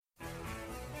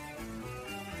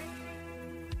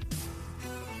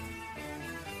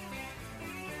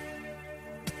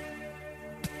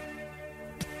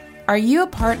Are you a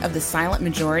part of the silent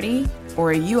majority, or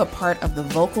are you a part of the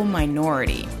vocal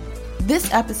minority?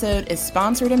 This episode is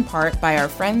sponsored in part by our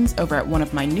friends over at one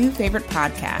of my new favorite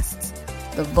podcasts,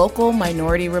 The Vocal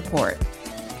Minority Report.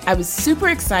 I was super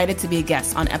excited to be a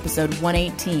guest on episode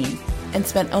 118 and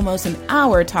spent almost an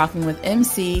hour talking with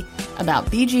MC about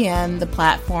BGN, the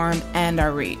platform, and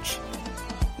our reach.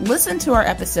 Listen to our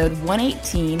episode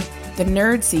 118, the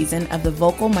nerd season of The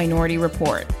Vocal Minority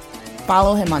Report.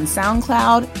 Follow him on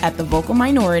SoundCloud at The Vocal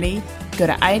Minority, go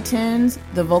to iTunes,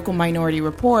 The Vocal Minority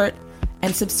Report,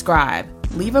 and subscribe.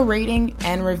 Leave a rating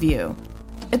and review.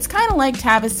 It's kind of like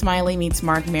Tavis Smiley meets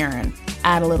Marc Maron.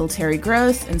 Add a little Terry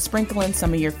Gross and sprinkle in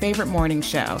some of your favorite morning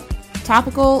show.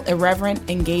 Topical, irreverent,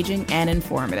 engaging, and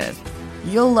informative.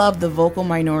 You'll love The Vocal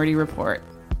Minority Report.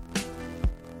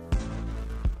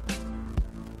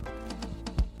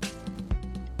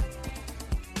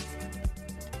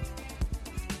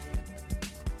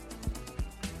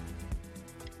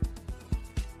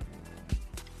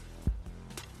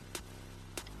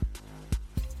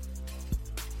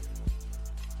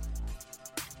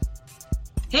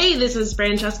 Hey, this is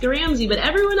Francesca Ramsey, but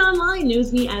everyone online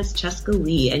knows me as Cheska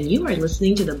Lee, and you are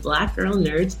listening to the Black Girl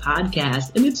Nerds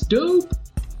podcast, and it's dope!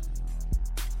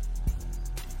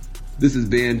 This is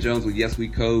Ben Jones with Yes We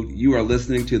Code. You are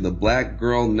listening to the Black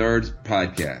Girl Nerds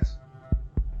podcast.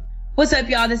 What's up,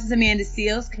 y'all? This is Amanda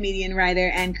Seals, comedian, writer,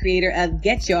 and creator of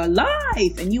Get Your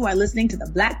Life, and you are listening to the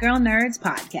Black Girl Nerds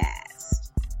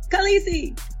podcast.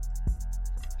 Khaleesi!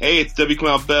 Hey, it's Debbie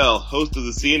Kamau Bell, host of the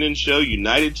CNN show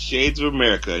United Shades of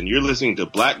America, and you're listening to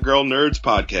Black Girl Nerds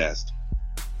Podcast.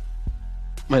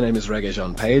 My name is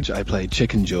Regé-Jean Page. I play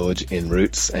Chicken George in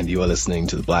Roots, and you are listening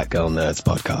to the Black Girl Nerds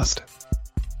Podcast.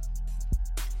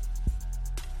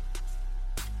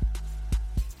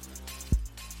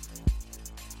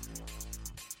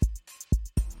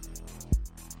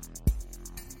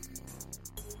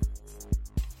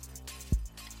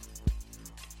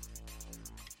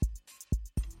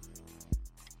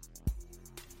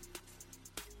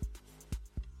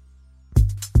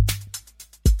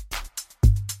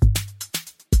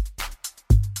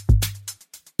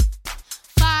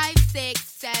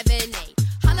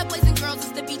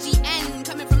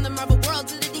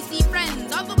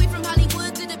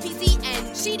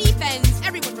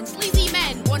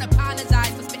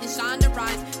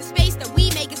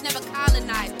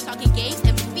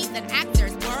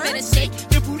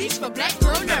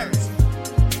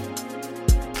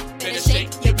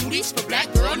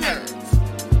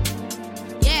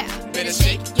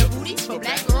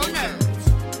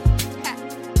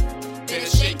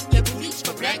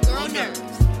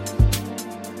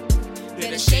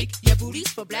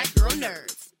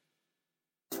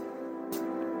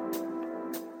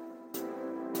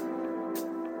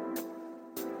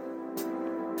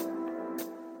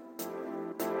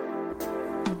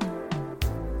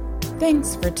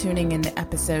 Thanks for tuning in to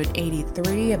episode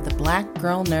 83 of the Black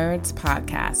Girl Nerds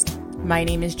podcast. My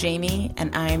name is Jamie,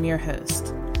 and I am your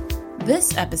host.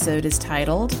 This episode is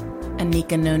titled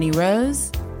Anika Noni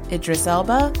Rose, Idris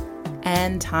Elba,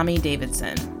 and Tommy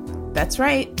Davidson. That's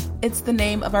right, it's the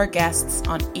name of our guests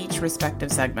on each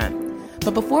respective segment.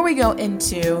 But before we go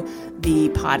into the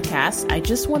podcast, I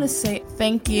just want to say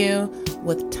thank you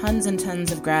with tons and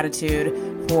tons of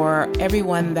gratitude for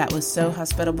everyone that was so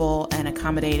hospitable and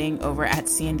accommodating over at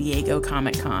San Diego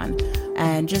Comic-Con.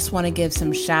 And just want to give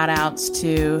some shout outs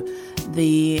to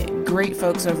the great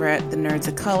folks over at the Nerds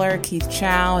of Color, Keith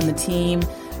Chow and the team,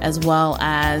 as well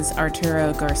as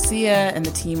Arturo Garcia and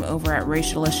the team over at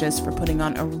Racialicious for putting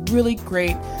on a really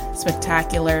great,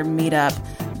 spectacular meetup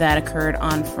that occurred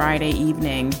on Friday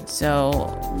evening. So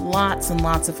lots and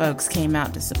lots of folks came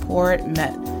out to support,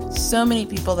 met so many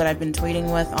people that I've been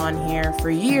tweeting with on here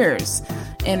for years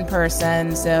in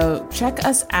person. So check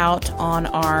us out on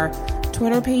our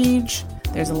Twitter page.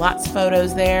 There's lots of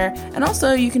photos there. And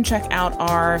also you can check out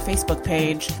our Facebook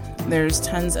page. There's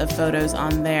tons of photos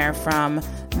on there from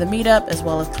the meetup as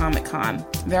well as Comic-Con.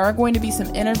 There are going to be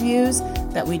some interviews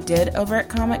that we did over at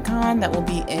Comic-Con that will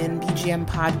be in BGM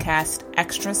podcast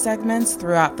extra segments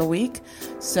throughout the week.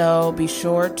 So be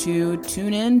sure to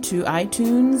tune in to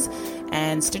iTunes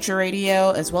and Stitcher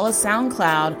Radio as well as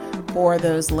SoundCloud for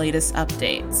those latest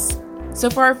updates. So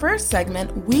for our first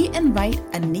segment, we invite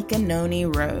Anika Noni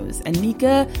Rose.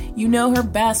 Anika, you know her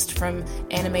best from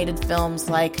animated films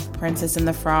like Princess and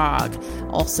the Frog.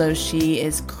 Also, she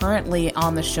is currently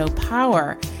on the show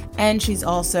Power, and she's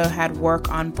also had work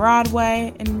on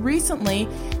Broadway, and recently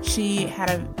she had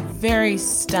a very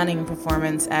stunning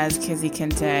performance as Kizzy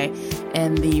Kinte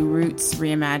in the Roots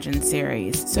Reimagined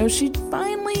series. So she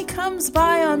finally comes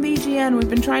by on BGN. We've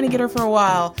been trying to get her for a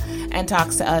while and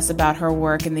talks to us about her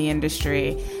work in the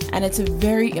industry. And it's a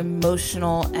very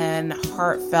emotional and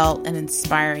heartfelt and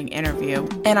inspiring interview.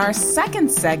 In our second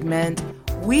segment,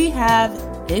 we have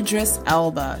Idris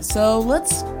Elba. So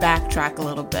let's backtrack a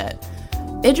little bit.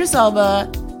 Idris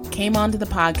Elba came onto the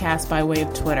podcast by way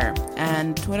of Twitter,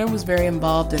 and Twitter was very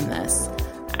involved in this.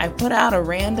 I put out a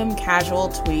random casual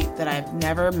tweet that I've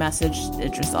never messaged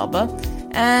Idris Elba,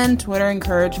 and Twitter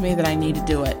encouraged me that I need to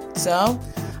do it. So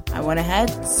I went ahead,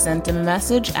 sent him a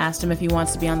message, asked him if he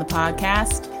wants to be on the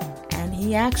podcast, and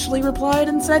he actually replied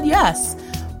and said yes.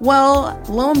 Well,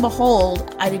 lo and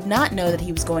behold, I did not know that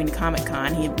he was going to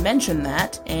Comic-Con. He had mentioned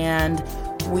that, and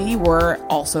we were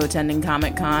also attending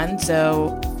Comic-Con.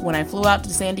 So when I flew out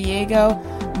to San Diego,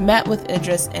 met with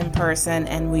Idris in person,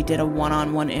 and we did a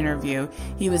one-on-one interview.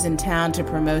 He was in town to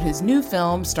promote his new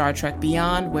film, Star Trek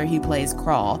Beyond, where he plays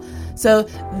Krall. So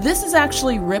this is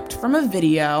actually ripped from a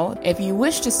video. If you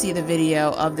wish to see the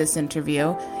video of this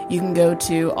interview, you can go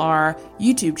to our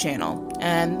YouTube channel.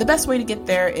 And the best way to get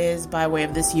there is by way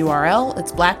of this URL.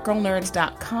 It's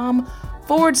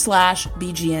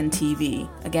blackgirlnerds.com/BGNTV.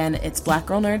 Again, it's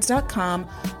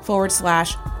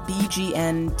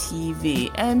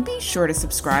blackgirlnerds.com/BGNTV. And be sure to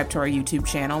subscribe to our YouTube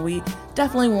channel. We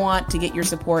definitely want to get your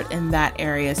support in that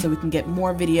area so we can get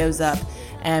more videos up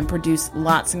and produce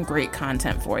lots of great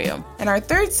content for you. In our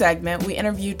third segment, we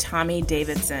interview Tommy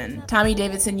Davidson. Tommy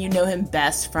Davidson, you know him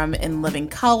best from In Living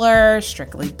Color,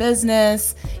 Strictly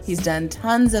Business. He's done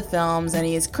tons of films, and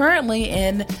he is currently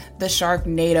in the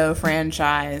Sharknado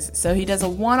franchise. So he does a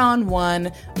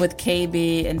one-on-one with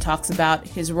KB and talks about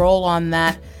his role on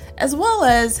that, as well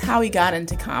as how he got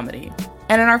into comedy.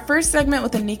 And in our first segment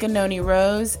with Anika Noni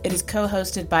Rose, it is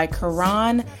co-hosted by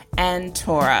Karan and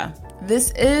Tora.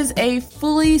 This is a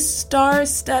fully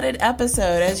star-studded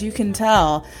episode, as you can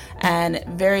tell, and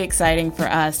very exciting for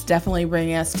us, definitely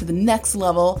bringing us to the next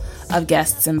level of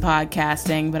guests in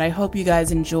podcasting, but I hope you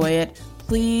guys enjoy it.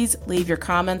 Please leave your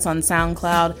comments on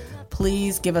SoundCloud.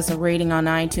 Please give us a rating on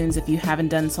iTunes if you haven't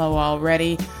done so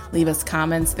already. Leave us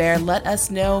comments there. Let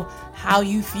us know how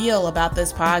you feel about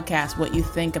this podcast, what you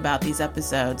think about these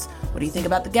episodes. What do you think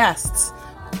about the guests?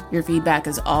 Your feedback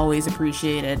is always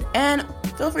appreciated. And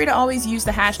feel free to always use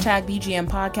the hashtag BGM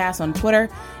Podcast on Twitter,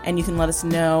 and you can let us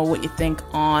know what you think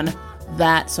on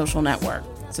that social network.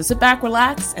 So sit back,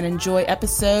 relax, and enjoy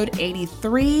episode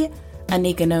 83,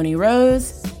 Anika Noni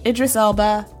Rose, Idris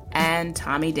Elba, and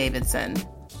Tommy Davidson.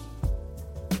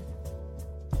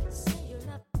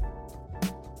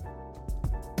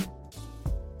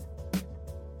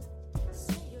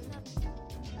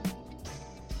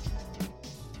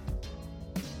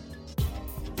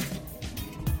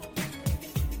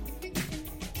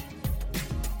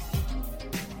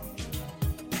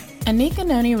 Anika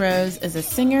Noni Rose is a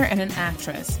singer and an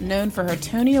actress known for her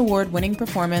Tony Award-winning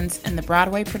performance in the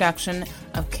Broadway production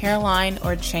of Caroline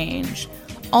or Change.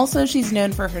 Also, she's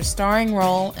known for her starring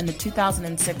role in the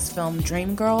 2006 film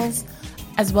Dreamgirls,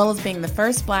 as well as being the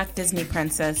first Black Disney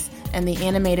princess in the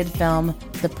animated film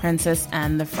The Princess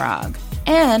and the Frog.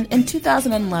 And in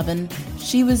 2011,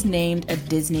 she was named a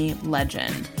Disney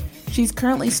legend. She's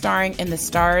currently starring in the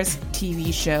Starz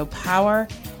TV show Power,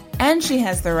 and she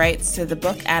has the rights to the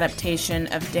book adaptation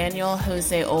of Daniel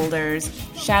Jose Older's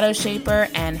Shadow Shaper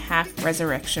and Half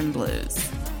Resurrection Blues.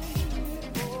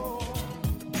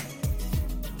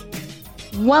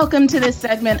 Welcome to this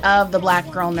segment of the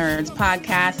Black Girl Nerds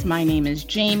podcast. My name is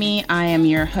Jamie. I am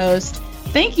your host.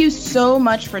 Thank you so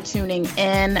much for tuning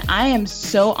in. I am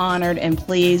so honored and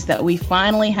pleased that we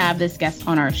finally have this guest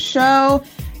on our show.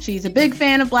 She's a big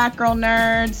fan of Black Girl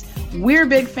Nerds. We're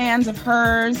big fans of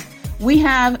hers. We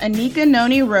have Anika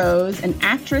Noni Rose, an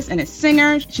actress and a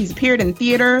singer. She's appeared in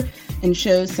theater in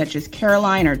shows such as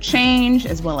Caroline or Change,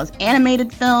 as well as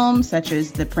animated films such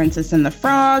as The Princess and the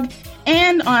Frog,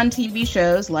 and on TV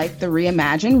shows like the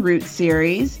Reimagined Roots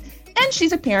series. And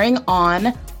she's appearing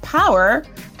on Power,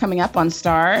 coming up on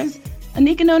Starz.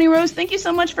 Anika Noni Rose, thank you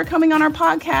so much for coming on our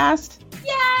podcast.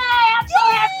 Yay! I'm so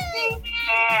happy to be here!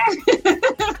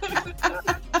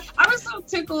 I was so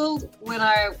tickled when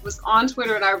I was on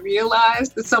Twitter and I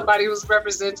realized that somebody was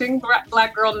representing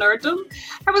Black Girl Nerddom.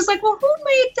 I was like, well, who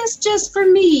made this just for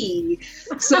me?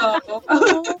 So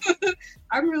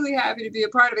I'm really happy to be a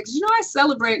part of it because, I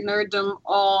celebrate nerddom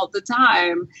all the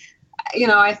time.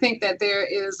 I think that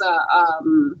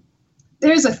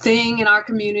there's a thing in our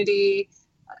community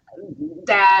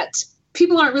that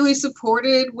people aren't really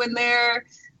supported when they're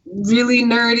really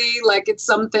nerdy. Like it's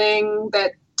something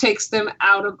that takes them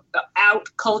out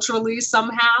culturally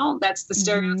somehow. That's the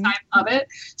stereotype of it.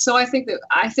 So I think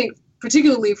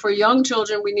particularly for young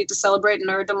children, we need to celebrate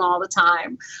nerddom all the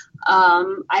time.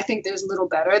 I think there's little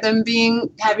better than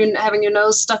having your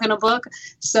nose stuck in a book.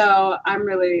 So I'm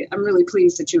really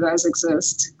pleased that you guys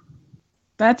exist.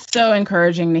 That's so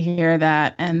encouraging to hear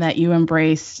that, and that you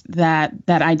embrace that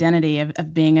identity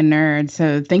of being a nerd.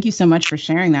 So thank you so much for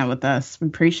sharing that with us. We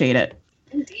appreciate it.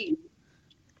 Indeed.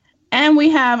 And we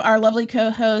have our lovely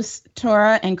co-hosts,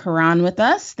 Tora and Karan, with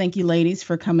us. Thank you, ladies,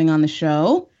 for coming on the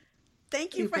show.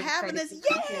 Thank you for having us.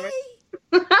 Yay!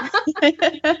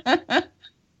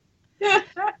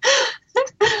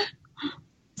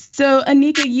 So,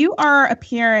 Anika, you are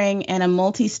appearing in a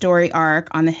multi-story arc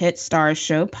on the hit Starz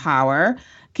show Power.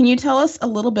 Can you tell us a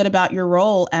little bit about your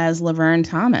role as Laverne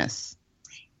Thomas?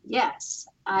 Yes,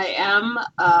 I am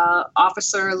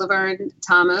Officer Laverne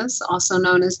Thomas, also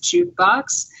known as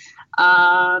Jukebox.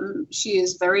 She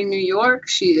is very New York.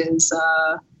 She is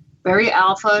very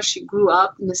alpha. She grew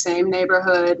up in the same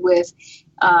neighborhood with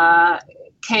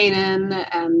Kanan,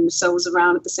 and so was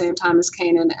around at the same time as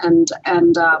Kanan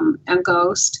and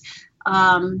Ghost.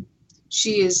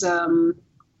 She is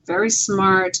very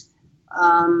smart,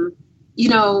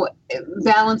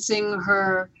 balancing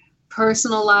her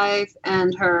personal life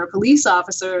and her police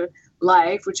officer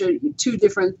life, which are two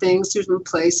different things, two different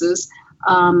places,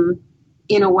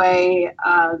 in a way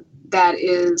that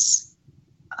is,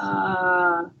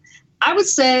 I would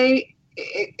say,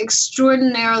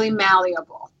 extraordinarily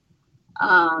malleable.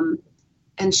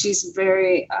 And she's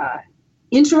very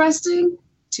interesting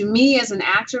to me as an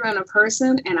actor and a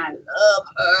person, and I love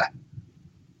her.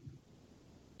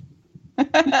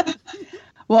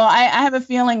 Well, I have a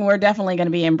feeling we're definitely going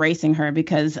to be embracing her,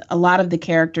 because a lot of the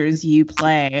characters you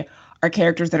play are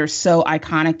characters that are so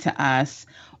iconic to us.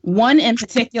 One in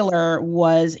particular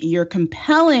was your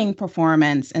compelling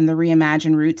performance in the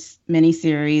Reimagined Roots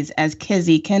miniseries as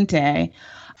Kizzy Kinte,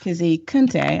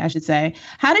 I should say.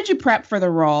 How did you prep for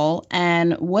the role,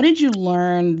 and what did you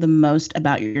learn the most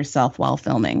about yourself while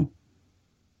filming?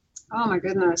 Oh my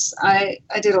goodness. I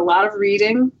did a lot of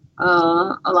reading,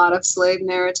 a lot of slave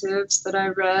narratives that I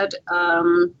read.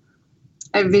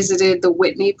 I visited the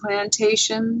Whitney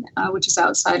Plantation, which is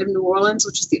outside of New Orleans,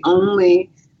 which is the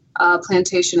only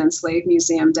plantation and slave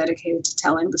museum dedicated to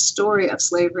telling the story of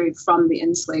slavery from the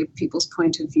enslaved people's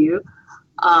point of view.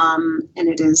 And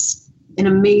it is an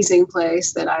amazing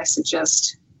place that I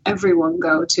suggest everyone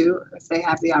go to if they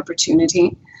have the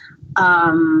opportunity.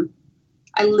 I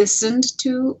listened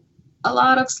to a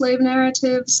lot of slave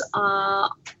narratives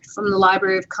from the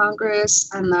Library of Congress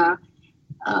and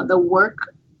the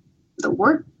work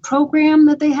program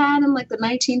that they had in like the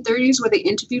 1930s, where they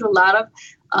interviewed a lot of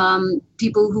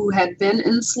people who had been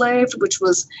enslaved, which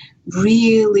was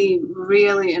really,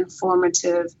 really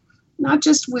informative, not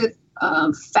just with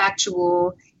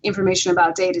factual information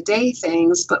about day-to-day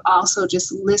things, but also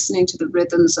just listening to the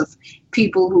rhythms of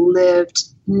people who lived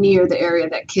near the area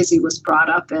that Kizzy was brought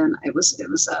up in. It was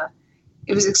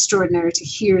extraordinary to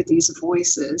hear these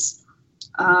voices,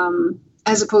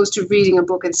 as opposed to reading a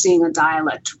book and seeing a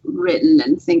dialect written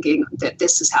and thinking that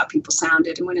this is how people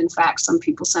sounded, and when in fact some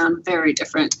people sound very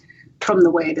different from the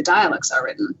way the dialects are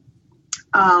written.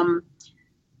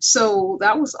 So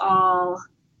that was all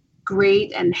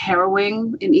great and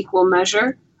harrowing in equal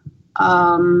measure.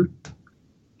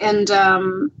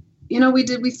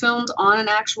 We filmed on an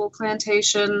actual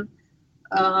plantation.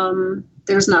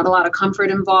 There's not a lot of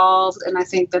comfort involved, and I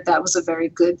think that was a very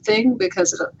good thing,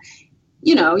 because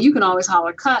you can always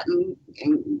holler cut and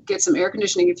get some air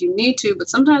conditioning if you need to, but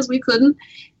sometimes we couldn't.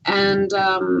 And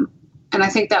I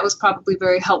think that was probably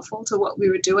very helpful to what we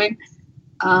were doing.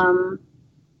 I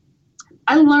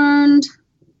learned,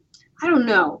 I don't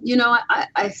know,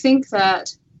 I think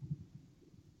that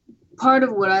part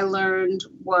of what I learned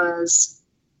was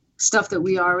stuff that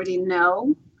we already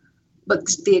know, but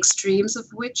the extremes of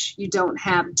which you don't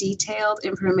have detailed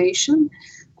information,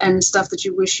 and stuff that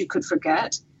you wish you could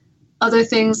forget. Other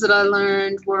things that I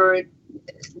learned were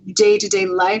day-to-day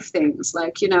life things,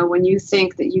 like, when you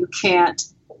think that you can't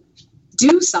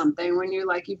do something, when you're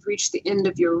like, you've reached the end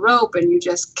of your rope and you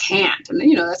just can't. And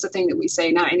that's the thing that we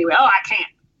say now anyway, oh, I can't.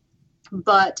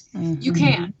 But you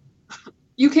can.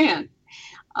 You can.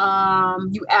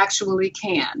 You actually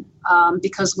can.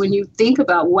 Because when you think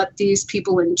about what these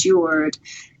people endured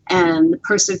and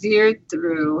persevered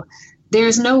through,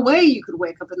 there's no way you could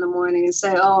wake up in the morning and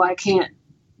say, oh, I can't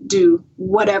do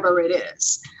whatever it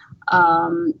is.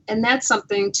 And that's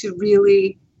something to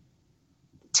really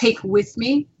take with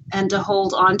me and to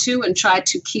hold on to and try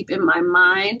to keep in my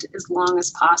mind as long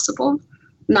as possible.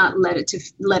 not let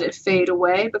it fade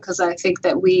away, because I think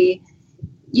that we're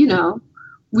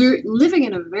living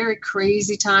in a very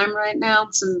crazy time right now.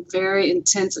 Some very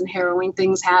intense and harrowing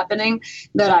things happening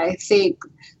that I think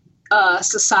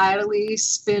societally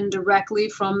spin directly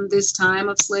from this time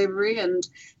of slavery and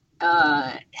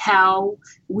how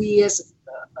we as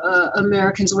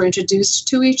Americans were introduced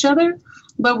to each other.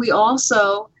 But we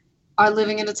also are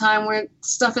living in a time where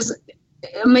stuff is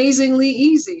amazingly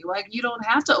easy. Like, you don't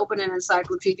have to open an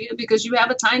encyclopedia because you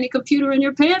have a tiny computer in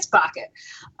your pants pocket.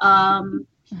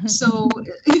 So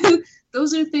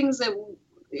those are things that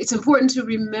it's important to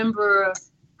remember,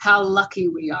 how lucky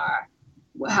we are,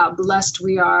 how blessed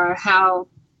we are, how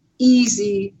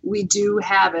easy we do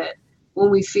have it when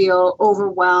we feel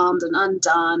overwhelmed and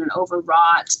undone and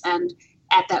overwrought and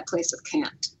at that place of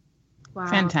can't. Wow.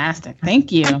 Fantastic.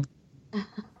 Thank you.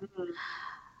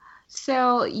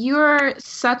 So you're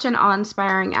such an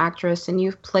awe-inspiring actress, and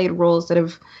you've played roles that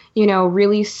have,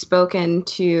 really spoken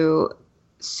to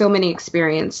so many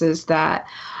experiences that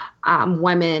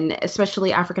women,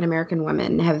 especially African-American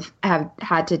women, have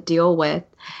had to deal with.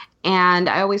 And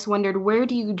I always wondered, where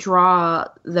do you draw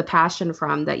the passion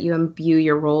from that you imbue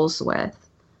your roles with?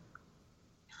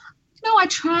 I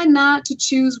try not to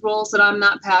choose roles that I'm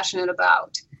not passionate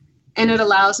about. And it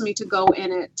allows me to go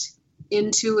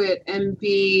into it and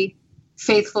be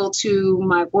faithful to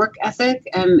my work ethic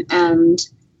and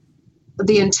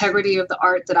the integrity of the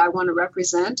art that I want to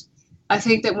represent. I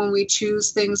think that when we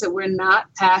choose things that we're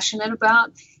not passionate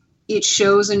about, it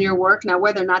shows in your work. Now,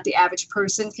 whether or not the average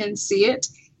person can see it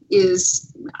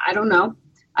is, I don't know.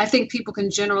 I think people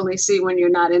can generally see when you're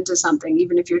not into something,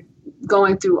 even if you're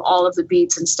going through all of the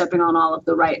beats and stepping on all of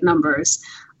the right numbers.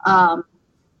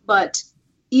 But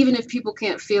even if people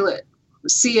can't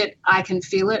see it, I can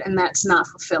feel it, and that's not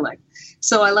fulfilling.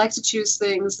 So I like to choose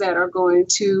things that are going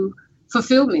to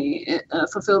fulfill me,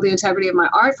 fulfill the integrity of my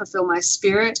art, fulfill my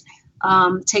spirit,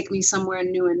 take me somewhere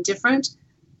new and different,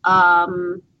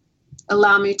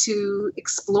 allow me to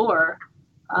explore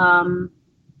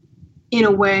in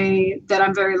a way that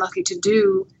I'm very lucky to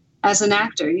do as an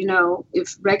actor.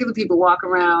 If regular people walk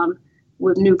around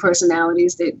with new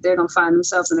personalities, they're going to find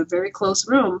themselves in a very close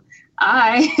room.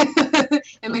 I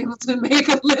am able to make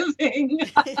a living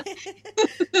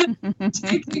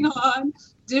taking on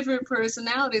different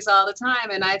personalities all the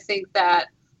time. And I think that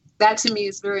to me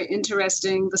is very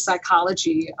interesting, the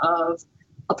psychology of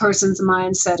a person's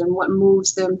mindset and what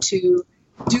moves them to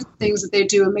do things that they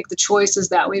do and make the choices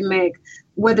that we make.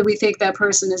 Whether we think that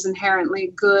person is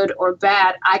inherently good or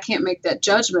bad, I can't make that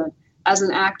judgment as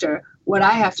an actor. What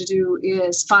I have to do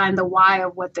is find the why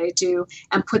of what they do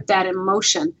and put that in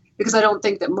motion, because I don't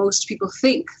think that most people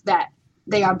think that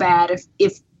they are bad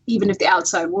even if the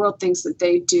outside world thinks that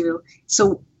they do.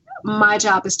 So my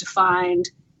job is to find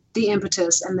the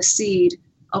impetus and the seed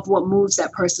of what moves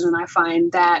that person, and I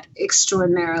find that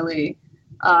extraordinarily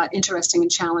interesting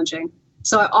and challenging.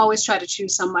 So I always try to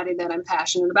choose somebody that I'm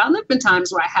passionate about. And there have been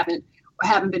times where I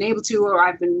haven't been able to, or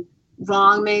I've been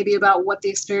wrong maybe about what the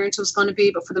experience was going to be.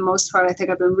 But for the most part, I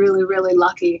think I've been really, really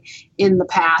lucky in the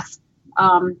path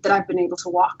that I've been able to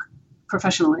walk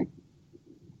professionally.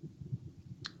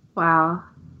 Wow.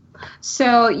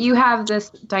 So you have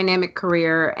this dynamic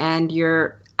career and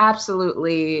you're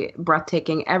absolutely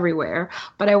breathtaking everywhere.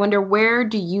 But I wonder, where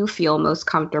do you feel most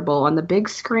comfortable, on the big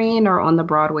screen or on the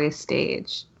Broadway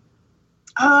stage?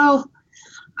 Oh,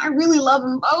 I really love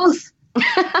them both.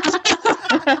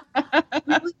 I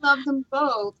really love them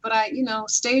both, but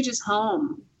stage is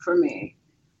home for me.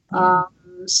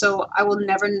 So I will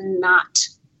never not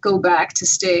go back to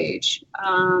stage.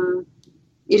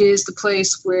 It is the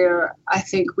place where I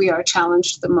think we are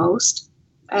challenged the most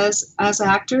as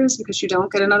actors, because you don't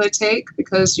get another take,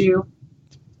 because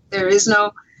there is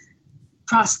no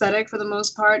prosthetic for the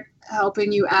most part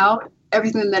helping you out.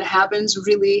 Everything that happens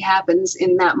really happens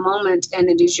in that moment, and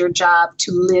it is your job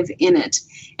to live in it.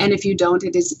 And if you don't,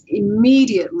 it is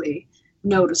immediately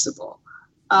noticeable.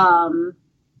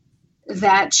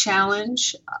 That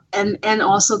challenge and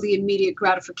also the immediate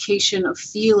gratification of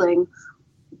feeling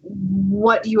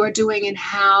what you are doing and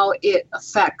how it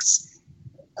affects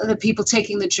the people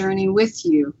taking the journey with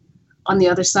you on the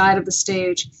other side of the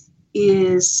stage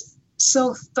is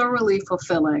so thoroughly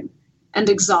fulfilling and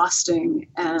exhausting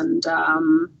and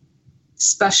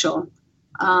special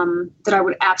that I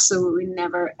would absolutely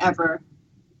never, ever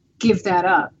give that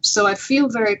up. So I feel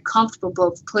very comfortable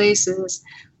both places,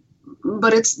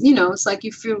 but it's like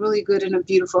you feel really good in a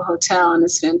beautiful hotel and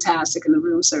it's fantastic and the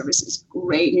room service is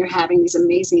great and you're having these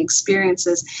amazing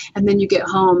experiences, and then you get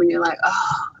home and you're like,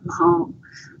 oh, I'm home.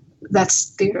 That's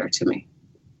theater to me.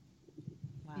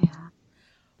 Wow.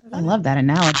 I love that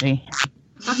analogy.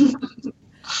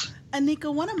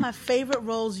 Anika, one of my favorite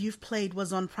roles you've played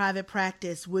was on Private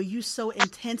Practice, where you so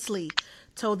intensely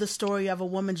told the story of a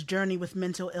woman's journey with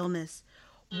mental illness.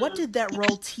 What did that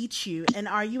role teach you, and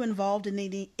are you involved in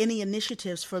any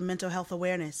initiatives for mental health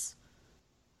awareness?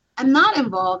 I'm not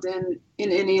involved in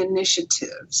any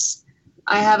initiatives.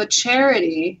 I have a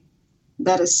charity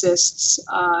that assists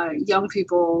young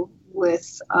people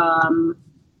with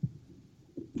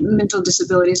mental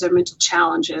disabilities or mental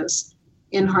challenges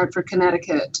in Hartford,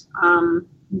 Connecticut,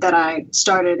 that I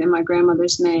started in my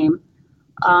grandmother's name.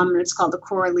 It's called the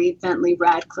Coralie Bentley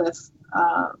Radcliffe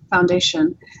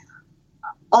Foundation.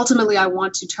 Ultimately, I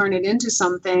want to turn it into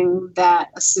something that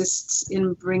assists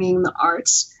in bringing the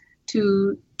arts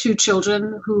to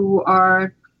children who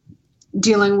are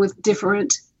dealing with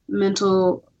different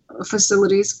mental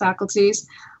facilities, faculties.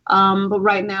 But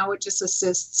right now, it just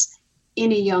assists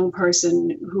any young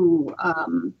person who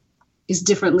is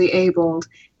differently abled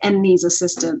and needs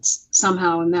assistance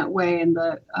somehow in that way. And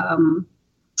the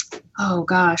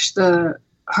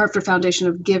Hartford Foundation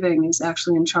of Giving is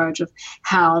actually in charge of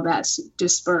how that's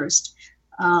dispersed.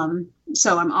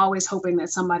 So I'm always hoping that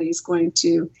somebody is going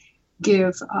to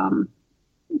give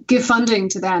funding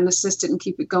to that and assist it and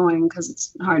keep it going, because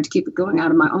it's hard to keep it going out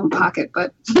of my own pocket,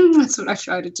 but that's what I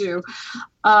try to do.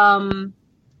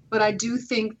 But I do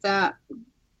think that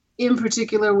in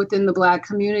particular within the Black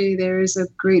community, there is a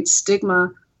great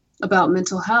stigma about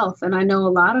mental health. And I know a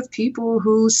lot of people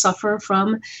who suffer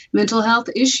from mental health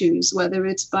issues, whether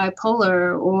it's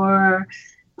bipolar or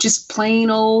just plain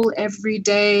old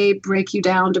everyday break you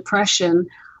down depression.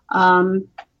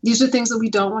 These are things that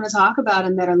we don't want to talk about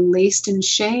and that are laced in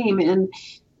shame. And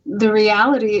the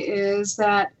reality is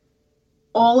that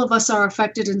all of us are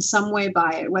affected in some way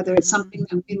by it, whether it's something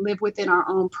that we live with in our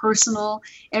own personal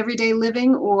everyday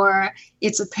living, or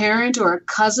it's a parent or a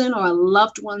cousin or a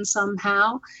loved one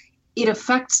somehow. It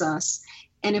affects us.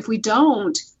 And if we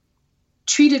don't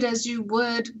treat it as you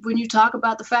would when you talk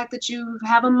about the fact that you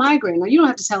have a migraine, now, you don't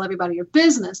have to tell everybody your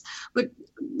business, but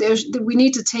we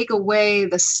need to take away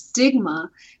the stigma,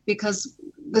 because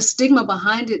the stigma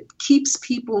behind it keeps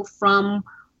people from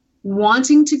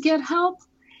wanting to get help,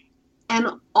 and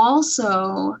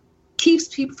also keeps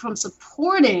people from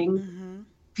supporting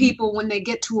people when they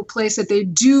get to a place that they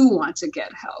do want to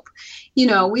get help. You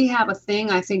know, we have a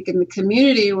thing, I think, in the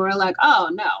community where we're like, oh,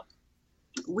 no,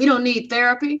 we don't need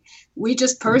therapy. We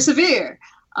just persevere.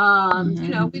 You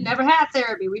know, we never had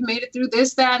therapy. We made it through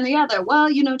this, that, and the other.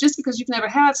 Well, you know, just because you've never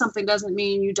had something doesn't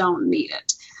mean you don't need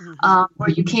it, or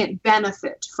you can't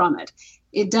benefit from it.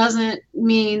 It doesn't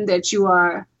mean that you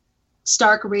are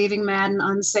stark raving mad and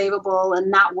unsavable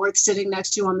and not worth sitting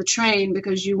next to on the train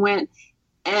because you went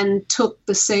and took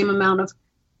the same amount of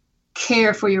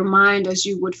care for your mind as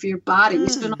you would for your body. We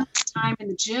spend all this time in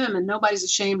the gym and nobody's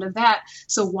ashamed of that.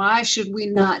 So why should we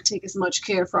not take as much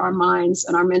care for our minds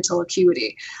and our mental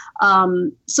acuity?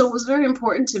 So it was very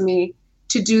important to me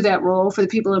to do that role for the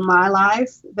people in my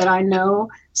life that I know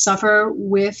suffer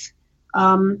with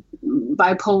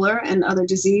bipolar and other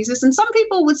diseases. And some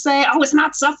people would say, oh, it's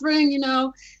not suffering, you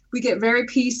know. We get very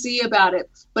PC about it.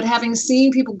 But having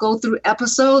seen people go through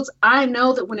episodes, I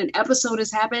know that when an episode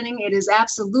is happening, it is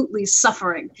absolutely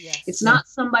suffering. Yes. It's not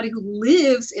somebody who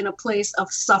lives in a place of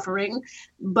suffering,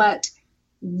 but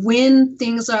when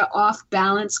things are off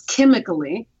balance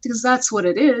chemically, because that's what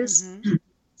it is.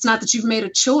 It's not that you've made a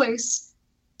choice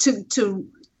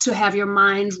to have your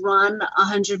mind run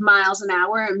 100 miles an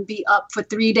hour and be up for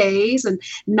 3 days and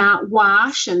not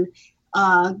wash and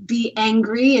be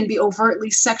angry and be overtly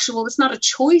sexual. It's not a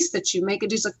choice that you make.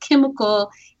 It is a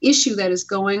chemical issue that is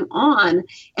going on.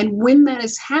 And when that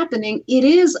is happening, it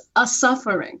is a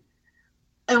suffering.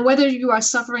 And whether you are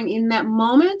suffering in that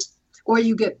moment or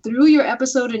you get through your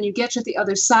episode and you get to the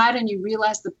other side and you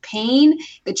realize the pain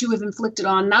that you have inflicted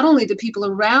on not only the people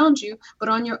around you, but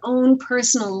on your own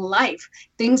personal life,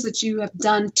 things that you have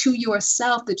done to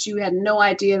yourself that you had no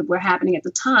idea were happening at the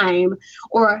time,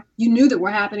 or you knew that were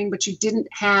happening, but you didn't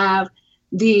have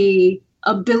the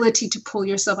ability to pull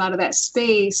yourself out of that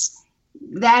space.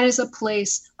 That is a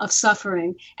place of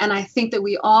suffering. And I think that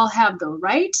we all have the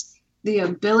right, the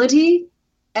ability,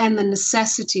 and the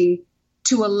necessity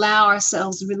to allow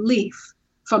ourselves relief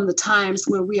from the times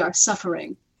where we are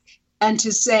suffering, and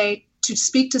to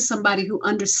speak to somebody who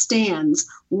understands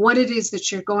what it is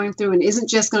that you're going through and isn't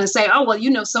just going to say, oh, well,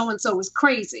 you know, so-and-so is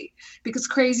crazy, because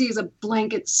crazy is a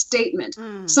blanket statement.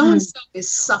 So-and-so is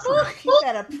suffering. You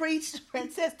better preach,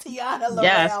 Princess Tiana Laurel.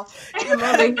 Yes. I'm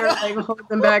over here like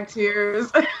holding back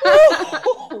tears.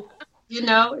 You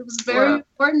know, it was very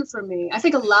important for me. I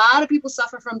think a lot of people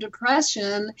suffer from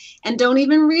depression and don't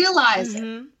even realize it.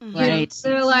 Mm-hmm. Right.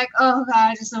 They're like, oh, God,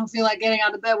 I just don't feel like getting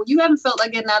out of bed. Well, you haven't felt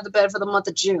like getting out of bed for the month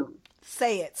of June.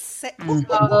 Say it.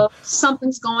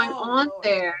 Something's going on Lord.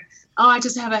 there. Oh, I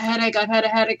just have a headache. I've had a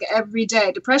headache every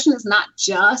day. Depression is not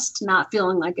just not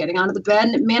feeling like getting out of the bed,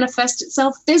 and it manifests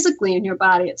itself physically in your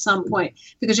body at some point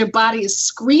because your body is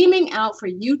screaming out for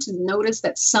you to notice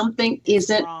that something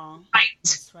isn't Wrong. right.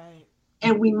 That's right.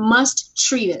 And we must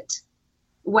treat it,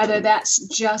 whether that's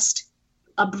just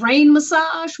a brain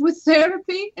massage with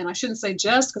therapy, and I shouldn't say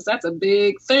just because that's a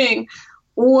big thing,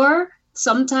 or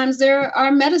sometimes there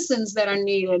are medicines that are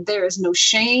needed. There is no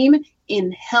shame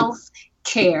in health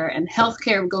care, and health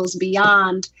care goes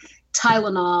beyond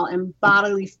Tylenol and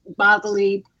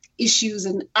bodily issues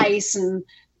and ice and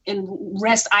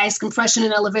rest, ice, compression,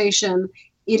 and elevation.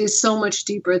 It is so much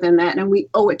deeper than that, and we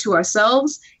owe it to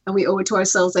ourselves, and we owe it to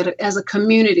ourselves as a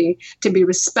community to be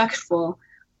respectful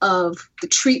of the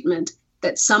treatment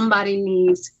that somebody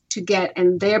needs to get.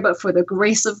 And there, but for the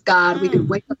grace of God, we could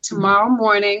wake up tomorrow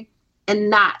morning and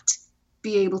not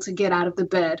be able to get out of the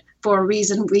bed for a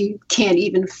reason we can't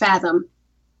even fathom.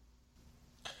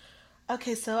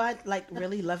 Okay, so I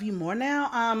really love you more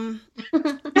now.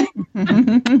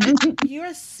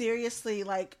 You're seriously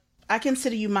I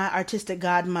consider you my artistic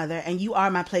godmother, and you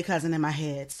are my play cousin in my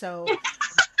head. So,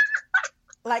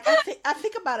 I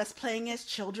think about us playing as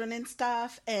children and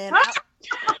stuff, and I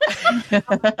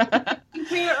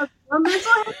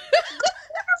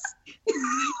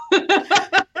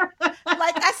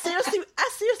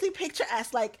seriously picture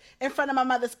us in front of my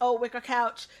mother's old wicker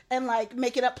couch and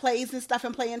making up plays and stuff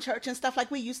and playing church and stuff like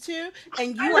we used to.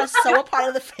 And you are so a part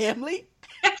of the family.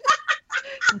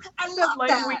 I love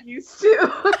like we used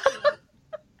to.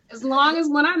 As long as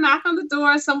when I knock on the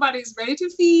door, somebody's ready to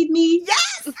feed me.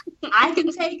 Yes, I can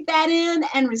take that in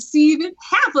and receive it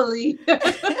happily.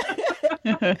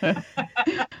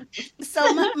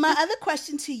 So my other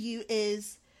question to you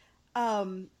is,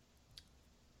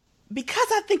 because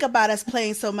I think about us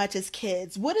playing so much as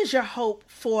kids, what is your hope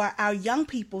for our young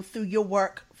people through your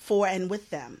work for and with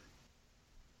them?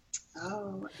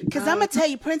 Oh, because I'm gonna tell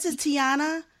you, Princess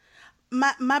Tiana,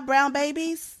 my brown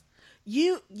babies,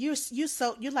 you're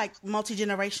like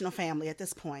multi-generational family at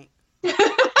this point.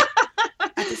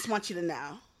 I just want you to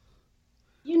know.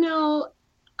 You know,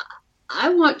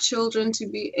 I want children to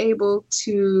be able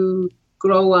to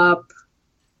grow up,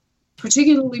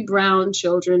 particularly brown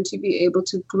children, to be able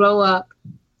to grow up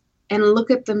and look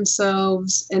at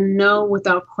themselves and know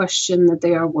without question that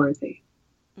they are worthy.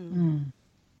 Mm.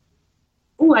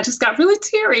 Oh, I just got really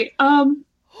teary.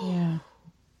 Yeah.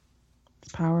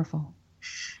 It's powerful.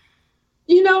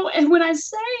 You know, and when I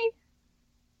say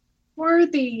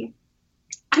worthy,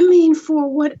 I mean for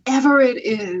whatever it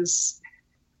is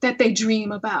that they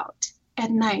dream about at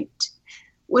night,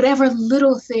 whatever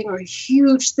little thing or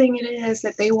huge thing it is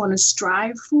that they want to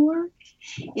strive for,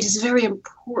 it is very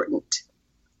important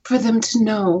for them to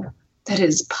know that it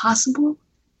is possible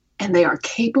and they are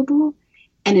capable,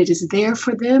 and it is there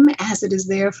for them as it is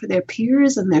there for their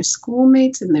peers and their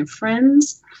schoolmates and their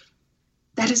friends.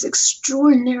 That is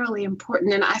extraordinarily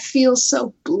important. And I feel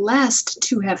so blessed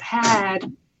to have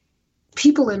had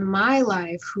people in my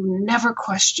life who never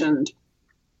questioned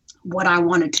what I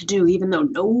wanted to do, even though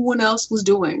no one else was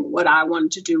doing what I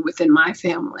wanted to do within my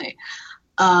family.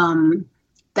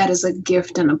 That is a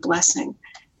gift and a blessing.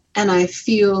 And I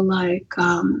feel like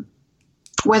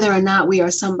whether or not we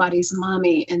are somebody's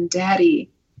mommy and daddy,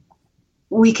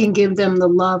 we can give them the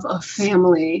love of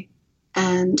family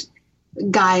and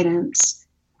guidance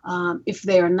if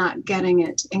they are not getting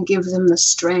it, and give them the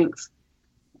strength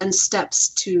and steps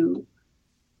to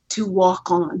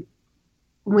walk on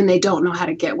when they don't know how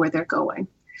to get where they're going.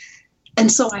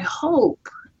 And so I hope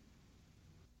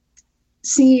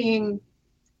seeing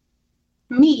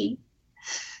me,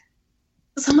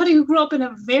 somebody who grew up in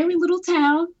a very little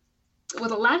town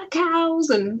with a lot of cows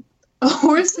and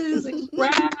horses and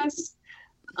grass,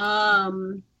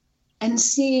 and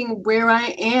seeing where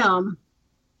I am.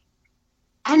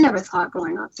 I never thought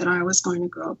growing up that I was going to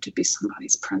grow up to be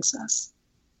somebody's princess.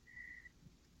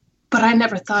 But I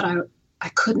never thought I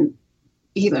couldn't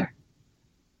either.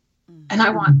 And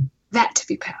I want that to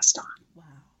be passed on. Wow.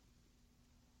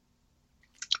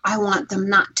 I want them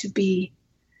not to be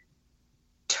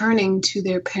turning to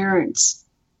their parents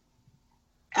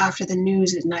after the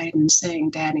news at night and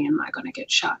saying, Daddy, am I going to get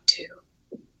shot too?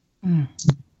 Mm.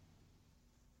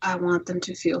 I want them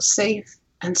to feel safe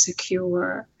and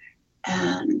secure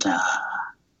and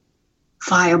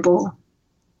viable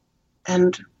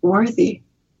and worthy.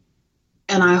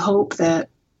 And I hope that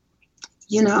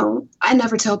I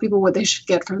never tell people what they should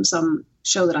get from some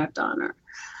show that I've done or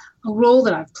a role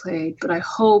that I've played, but I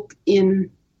hope in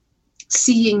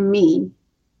seeing me,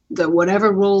 that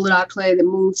whatever role that I play that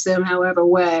moves them however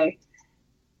way,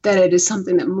 that it is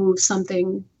something that moves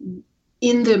something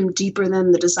in them deeper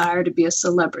than the desire to be a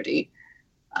celebrity,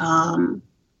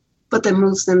 but that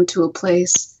moves them to a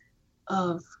place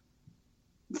of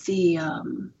the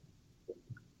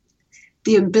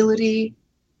ability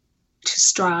to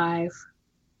strive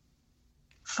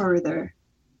further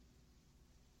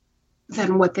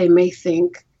than what they may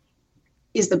think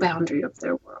is the boundary of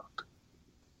their world.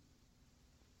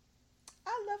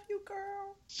 I love you,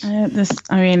 girl.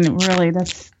 Really,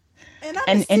 that's and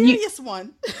I'm a serious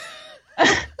one.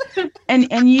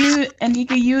 and you,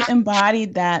 Anika, you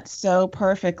embodied that so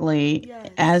perfectly. Yes.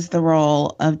 As the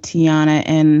role of Tiana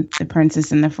in The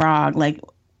Princess and the Frog. Like,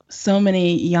 so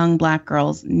many young Black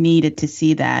girls needed to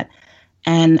see that.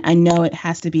 And I know it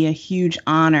has to be a huge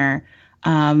honor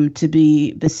to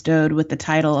be bestowed with the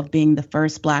title of being the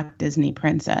first Black Disney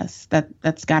princess.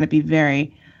 That's got to be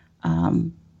very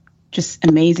just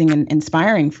amazing and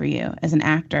inspiring for you as an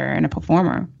actor and a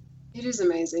performer. It is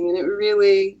amazing. And it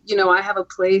really, I have a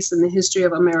place in the history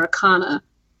of Americana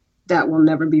that will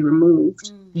never be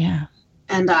removed. Yeah.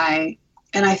 And I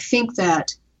think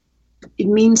that it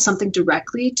means something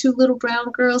directly to little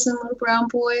brown girls and little brown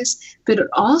boys, but it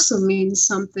also means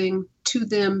something to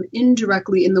them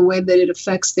indirectly in the way that it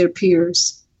affects their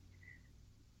peers.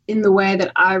 In the way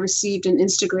that I received an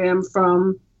Instagram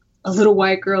from a little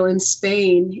white girl in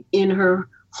Spain in her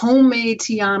homemade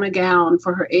Tiana gown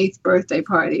for her 8th birthday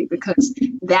party, because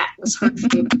that was her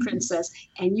favorite princess.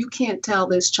 And you can't tell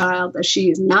this child that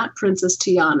she is not Princess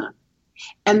Tiana.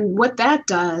 And what that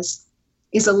does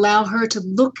is allow her to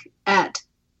look at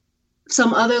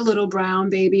some other little brown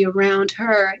baby around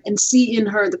her and see in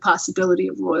her the possibility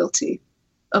of royalty,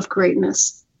 of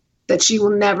greatness, that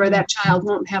that child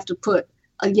won't have to put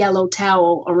a yellow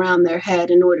towel around their head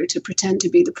in order to pretend to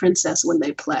be the princess when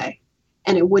they play.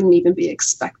 And it wouldn't even be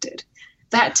expected.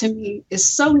 That to me is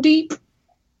so deep.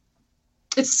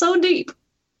 It's so deep.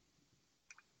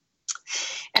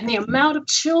 And the amount of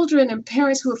children and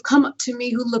parents who have come up to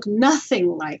me who look nothing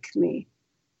like me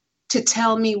to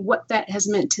tell me what that has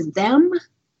meant to them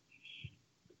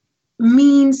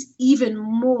means even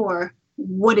more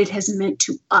what it has meant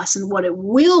to us and what it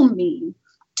will mean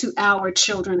to our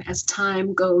children as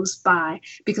time goes by,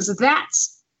 because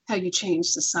that's how you change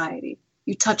society.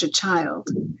 You touch a child,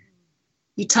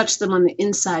 you touch them on the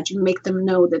inside, you make them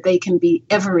know that they can be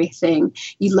everything.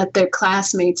 You let their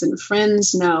classmates and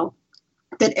friends know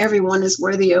that everyone is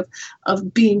worthy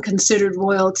of being considered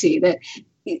royalty, that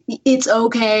it's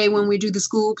okay when we do the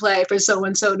school play for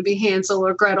so-and-so to be Hansel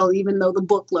or Gretel, even though the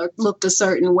book looked a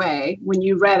certain way when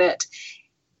you read it.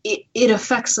 It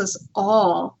affects us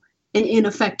all. And in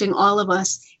affecting all of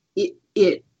us,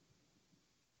 it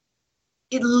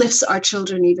lifts our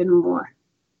children even more.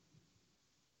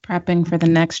 Prepping for the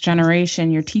next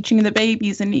generation. You're teaching the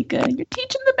babies, Anika. You're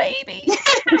teaching the babies.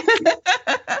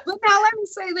 But now let me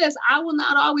say this. I will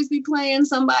not always be playing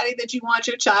somebody that you want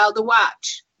your child to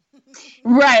watch.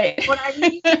 Right. What I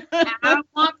mean, I don't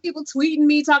want people tweeting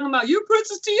me talking about, you're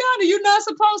Princess Tiana, you're not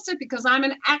supposed to, because I'm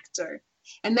an actor.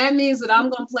 And that means that I'm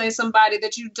going to play somebody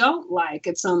that you don't like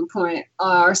at some point,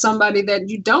 or somebody that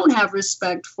you don't have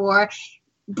respect for.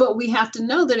 But we have to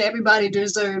know that everybody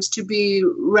deserves to be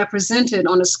represented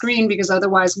on a screen, because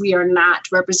otherwise we are not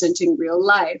representing real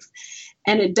life.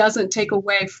 And it doesn't take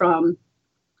away from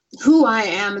who I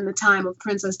am in the time of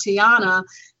Princess Tiana,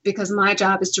 because my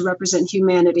job is to represent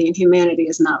humanity, and humanity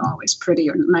is not always pretty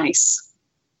or nice.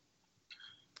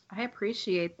 I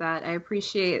appreciate that. I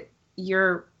appreciate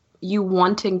you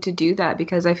wanting to do that,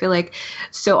 because I feel like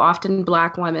so often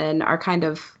Black women are kind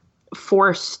of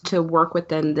forced to work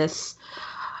within this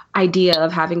idea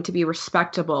of having to be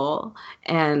respectable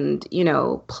and,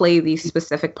 play these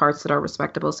specific parts that are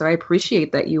respectable. So I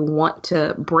appreciate that you want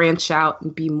to branch out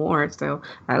and be more. So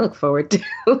I look forward to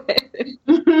it.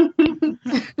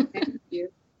 Thank you.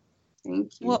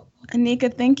 Thank you. Well,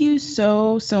 Anika, thank you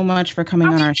so much for coming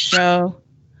on our show.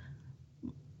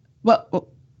 Well,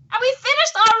 are we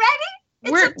finished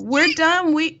already? We're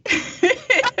done.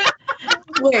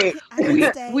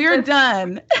 We're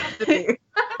done.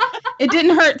 It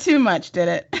didn't hurt too much, did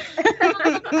it?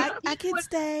 I can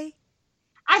stay.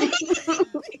 I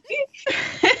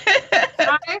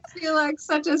feel like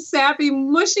such a sappy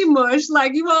mushy mush.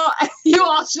 Like you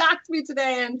all shocked me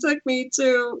today and took me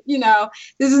to,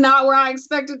 this is not where I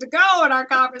expected to go in our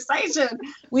conversation.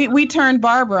 We turned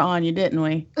Barbara on you, didn't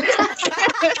we?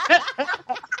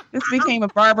 This became a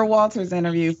Barbara Walters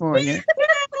interview for you.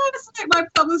 my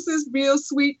publicist real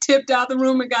sweet tipped out the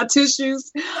room and got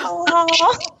tissues.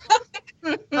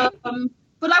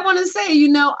 But I want to say,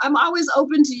 I'm always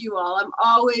open to you all. I'm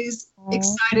always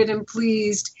excited and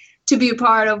pleased to be a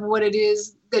part of what it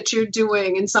is that you're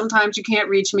doing. And sometimes you can't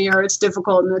reach me or it's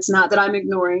difficult, and it's not that I'm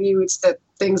ignoring you. It's that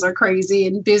things are crazy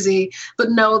and busy.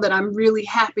 But know that I'm really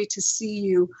happy to see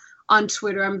you on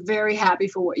Twitter. I'm very happy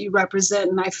for what you represent.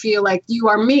 And I feel like you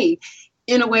are me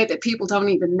in a way that people don't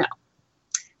even know.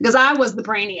 Because I was the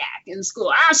brainiac in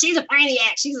school. Oh, she's a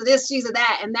brainiac. She's a this, she's a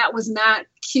that. And that was not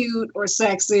cute or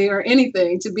sexy or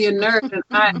anything to be a nerd.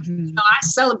 And I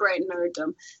celebrate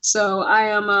nerddom. So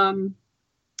I'm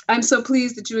so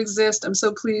pleased that you exist. I'm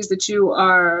so pleased that you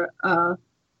are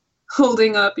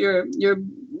holding up your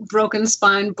broken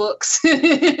spine books in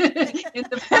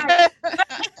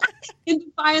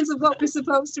defiance of what we're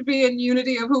supposed to be, in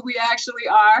unity of who we actually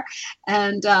are.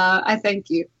 And I thank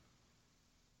you.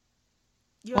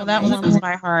 Well, that warms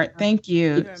my heart. Thank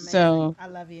you. So I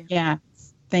love you. Yeah.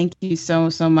 Thank you so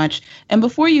much. And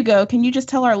before you go, can you just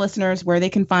tell our listeners where they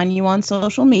can find you on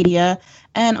social media,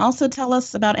 and also tell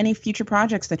us about any future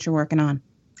projects that you're working on?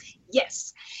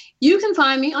 Yes. You can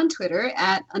find me on Twitter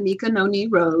at Anika Noni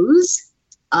Rose.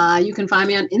 You can find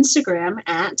me on Instagram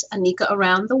at Anika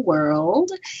Around the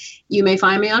World. You may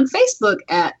find me on Facebook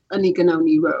at Anika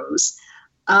Noni Rose.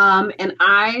 And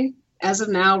I, as of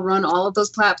now, run all of those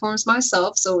platforms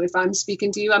myself. So if I'm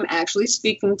speaking to you, I'm actually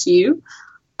speaking to you.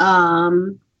 I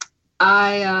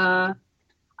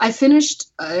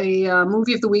finished a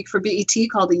movie of the week for BET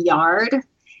called The Yard,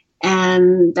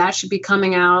 and that should be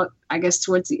coming out, I guess,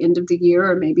 towards the end of the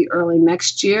year or maybe early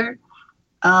next year.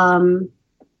 I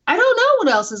don't know what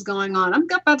else is going on. I'm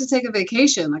about to take a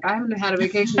vacation. I haven't had a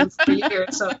vacation for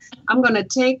years, so I'm going to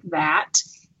take that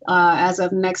as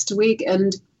of next week.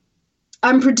 And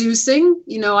I'm producing.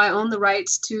 I own the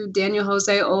rights to Daniel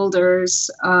Jose Older's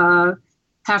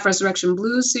Half Resurrection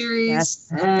Blues series. Yes,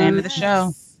 fan of the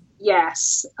show.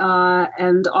 Yes,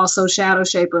 and also Shadow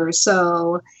Shaper.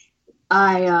 So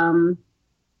I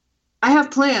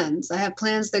have plans. I have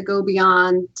plans that go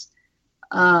beyond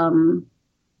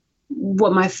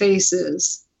what my face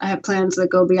is. I have plans that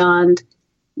go beyond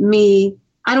me.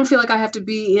 I don't feel like I have to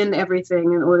be in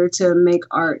everything in order to make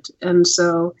art. And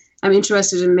so I'm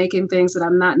interested in making things that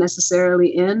I'm not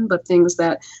necessarily in, but things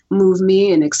that move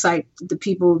me and excite the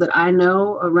people that I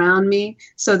know around me,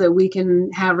 so that we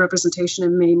can have representation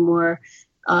in many more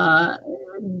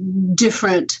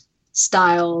different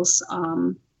styles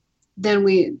than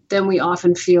we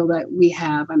often feel that we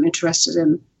have. I'm interested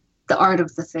in the art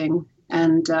of the thing,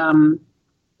 and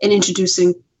in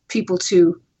introducing people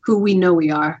to who we know we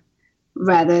are,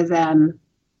 rather than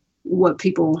what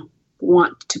people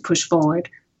want to push forward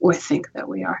or think that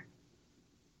we are.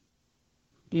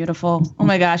 Beautiful. Oh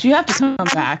my gosh, you have to come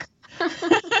back. I'll come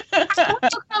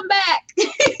back.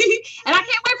 And I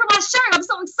can't wait for my shirt. I'm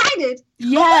so excited.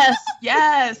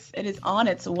 Yes. It is on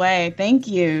its way. Thank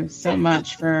you so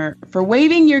much for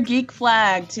waving your geek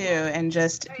flag too, and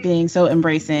just being so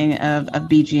embracing of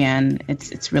BGN.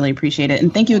 It's really appreciated.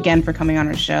 And thank you again for coming on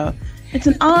our show. It's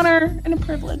an honor and a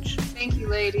privilege. Thank you,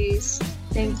 ladies.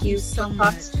 Thank you so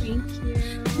much. Thank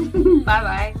you.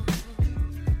 Bye-bye.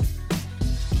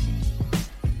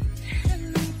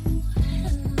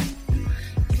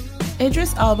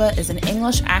 Idris Elba is an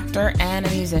English actor and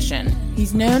a musician.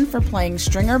 He's known for playing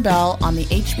Stringer Bell on the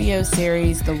HBO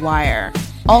series The Wire,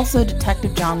 also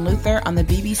Detective John Luther on the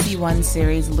BBC One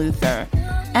series Luther,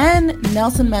 and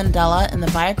Nelson Mandela in the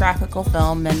biographical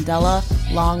film Mandela: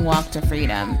 Long Walk to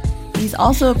Freedom. He's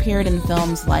also appeared in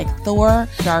films like Thor,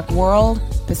 Dark World,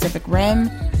 Pacific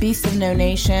Rim, Beast of No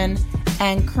Nation,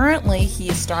 and currently he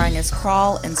is starring as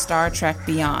Krall in Star Trek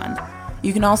Beyond.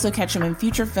 You can also catch him in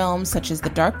future films such as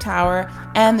The Dark Tower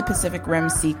and the Pacific Rim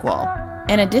sequel.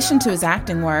 In addition to his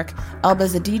acting work, Elba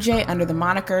is a DJ under the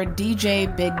moniker DJ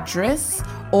Big Driss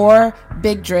or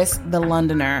Big Driss the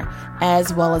Londoner,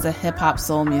 as well as a hip-hop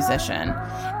soul musician.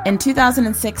 In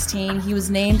 2016, he was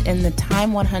named in the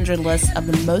Time 100 list of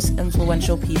the most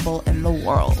influential people in the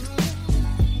world.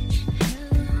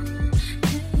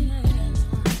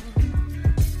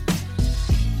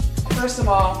 First of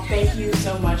all, thank you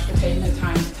so much for taking the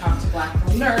time to talk to Black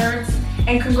Girl Nerds,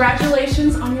 and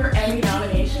congratulations on your Emmy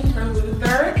nomination for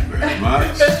Luther. Very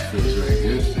much. Feels very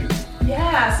good. Thank you.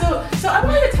 Yeah, so I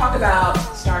wanted to talk about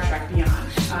Star Trek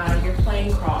Beyond. You're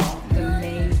playing Krall, the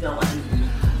main villain.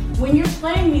 When you're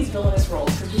playing these villainous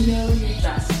roles, because we know you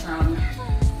best from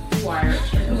The Wire,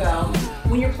 Stringer Bell,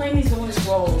 when you're playing these villainous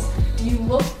roles, do you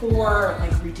look for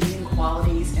redeeming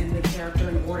qualities in the character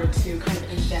in order to kind of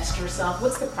invest yourself?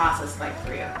 What's the process like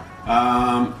for you?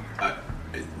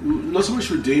 not so much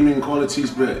redeeming qualities,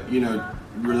 but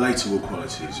relatable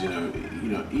qualities.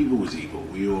 Evil is evil.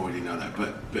 We already know that.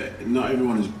 But not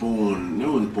everyone is born.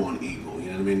 No one's born evil. You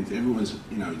know what I mean? Everyone's.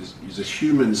 There's a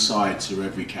human side to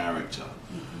every character.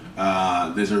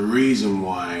 There's a reason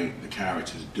why the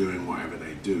character's doing whatever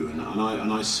they do, and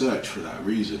I search for that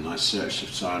reason. I search to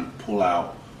try and pull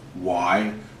out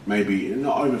why. Maybe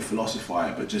not over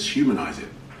philosophize it, but just humanize it.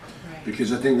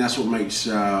 Because I think that's what makes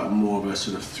more of a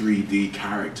sort of 3D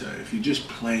character. If you just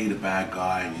play the bad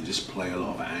guy and you just play a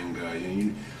lot of anger,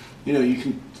 you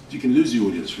can lose the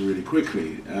audience really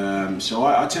quickly. So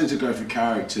I tend to go for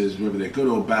characters, whether they're good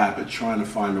or bad, but trying to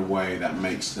find a way that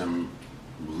makes them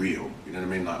real. You know what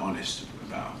I mean? Like honest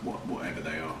about whatever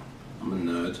they are. I'm a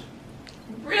nerd.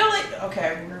 Really?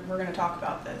 Okay, we're going to talk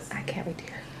about this. I can't wait to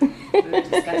hear. We're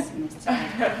discussing this today.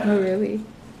 Oh, really?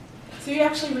 So you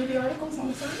actually read the articles on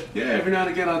the site? Yeah, every now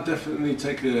and again I'll definitely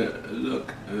take a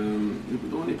look. The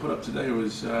one you put up today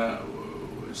was that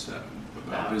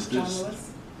about business. John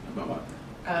Lewis? About what?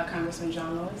 Congressman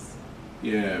John Lewis.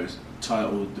 Yeah, it was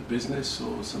titled The Business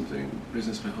or something,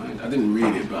 Business Behind. I didn't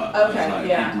read it, but it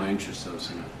piqued my interest, so I was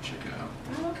going to check it out.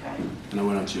 Oh, okay. And I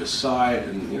went onto your site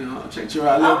and, I checked you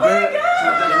out a little bit.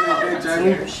 God!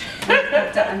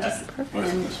 So I'm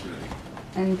just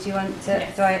And do you want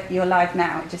to? So you're live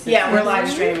now. We're live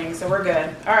streaming, so we're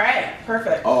good. All right,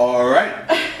 perfect. All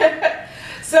right.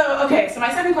 So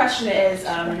my second question is,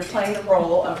 you're playing the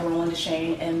role of Roland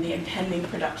Deschain in the impending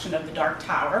production of The Dark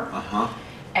Tower.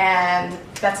 And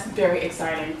that's very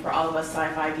exciting for all of us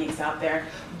sci-fi geeks out there.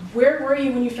 Where were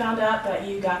you when you found out that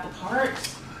you got the part?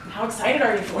 How excited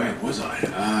are you for it? Where was I?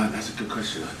 That's a good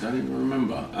question. I don't even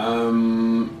remember.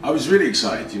 I was really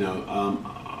excited.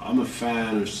 I'm a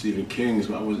fan of Stephen King's,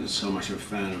 but I wasn't so much a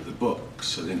fan of the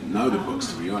books. I didn't know the books,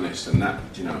 to be honest. And that,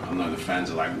 I know the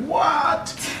fans are like,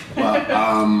 what? But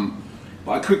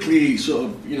I quickly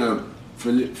sort of,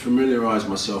 familiarized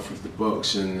myself with the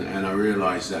books, and I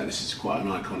realized that this is quite an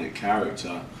iconic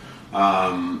character.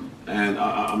 And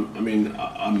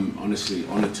I'm honestly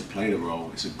honored to play the role.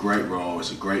 It's a great role.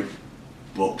 It's a great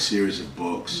series of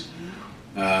books.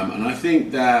 And I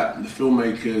think that the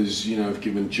filmmakers, have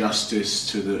given justice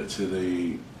to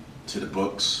the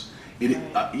books.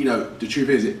 The truth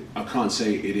is, I can't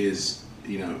say it is,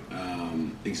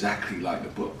 exactly like the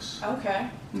books. Okay.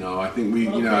 No, I think we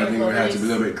had to be a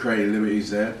little bit creative liberties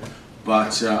there,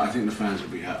 but I think the fans will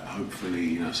be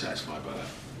hopefully, satisfied by that.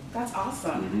 That's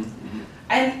awesome.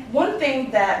 And one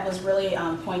thing that was really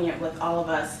poignant with all of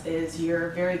us is your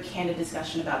very candid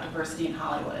discussion about diversity in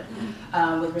Hollywood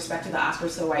with respect to the Oscars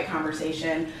So White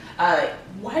conversation.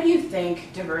 Why do you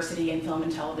think diversity in film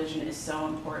and television is so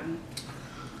important?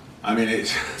 I mean,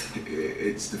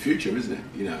 it's the future, isn't it?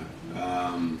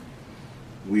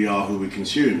 We are who we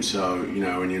consume. So,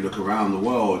 when you look around the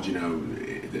world,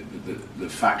 the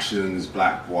factions,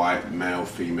 black, white, male,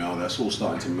 female, that's all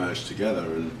starting to merge together.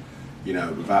 And,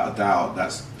 without a doubt,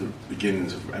 that's the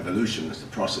beginnings of evolution. That's the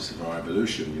process of our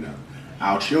evolution,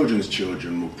 Our children's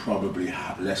children will probably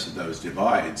have less of those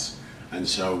divides, and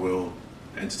so will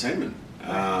entertainment.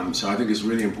 So I think it's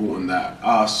really important that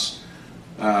us,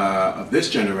 of this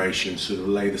generation, sort of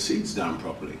lay the seeds down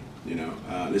properly.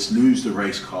 Let's lose the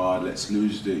race card. Let's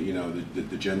lose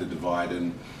the gender divide,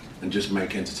 and just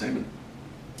make entertainment.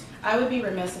 I would be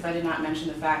remiss if I did not mention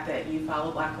the fact that you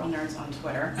follow Black Girl Nerds on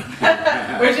Twitter,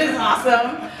 which is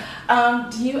awesome.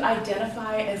 Do you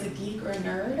identify as a geek or a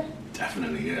nerd?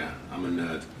 Definitely, yeah. I'm a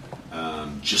nerd.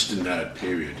 Just a nerd,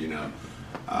 period.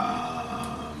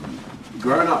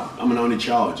 Growing up, I'm an only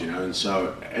child, and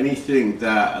so anything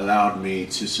that allowed me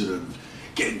to sort of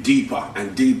get deeper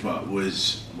and deeper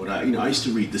was what I used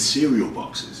to read the cereal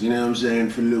boxes,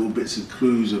 for little bits of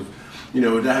clues of,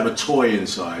 would I have a toy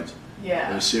inside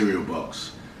a cereal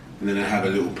box, and then I have a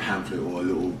little pamphlet or a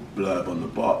little blurb on the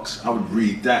box. I would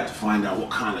read that to find out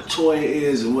what kind of toy it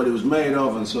is and what it was made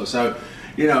of, and so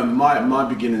my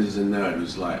beginnings as a nerd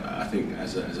was like, I think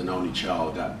as an only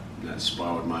child, that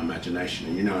spiraled my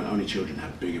imagination. And only children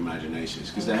have big imaginations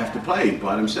because they have to play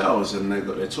by themselves, and they've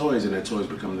got their toys, and their toys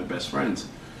become their best friends.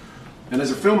 And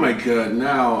as a filmmaker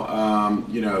now,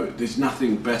 there's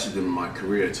nothing better than my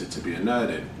career to be a nerd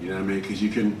in. You know what I mean?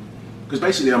 Because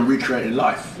basically I'm recreating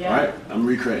life, right? I'm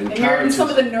recreating characters. You're in some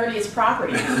of the nerdiest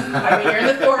properties. I mean, you're in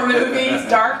the Thor movies,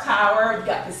 Dark Tower. You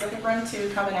got Pacific Rim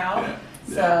 2 coming out.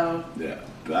 So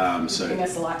giving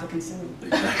us a lot to consume.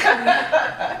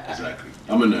 Exactly.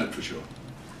 I'm a nerd for sure.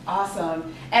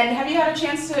 Awesome. And have you had a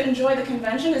chance to enjoy the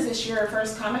convention? Is this your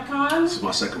first Comic-Con? This is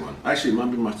my second one. Actually, it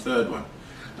might be my third one.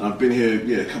 And I've been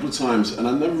here a couple of times, and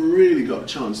I never really got a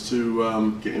chance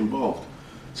to get involved.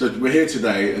 So we're here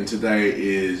today, and today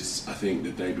is, I think,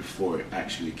 the day before it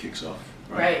actually kicks off.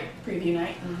 Right, preview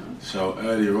night. Mm-hmm. So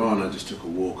earlier on, I just took a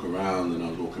walk around, and I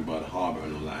was walking by the harbour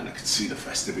and all that, and I could see the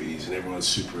festivities, and everyone's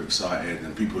super excited,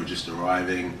 and people are just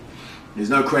arriving. There's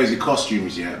no crazy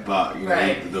costumes yet, but you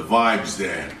know, the vibe's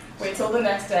there. Wait till the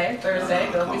next day, Thursday,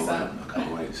 there'll be some. I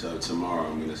can't wait. So tomorrow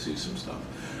I'm going to see some stuff.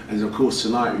 And of course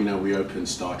tonight, you know, we open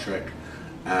Star Trek.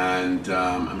 And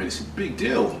I mean, it's a big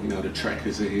deal. You know, the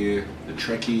Trekkers are here. The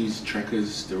Trekkies,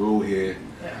 Trekkers, they're all here.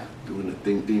 Yeah. Doing the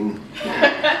ding-ding.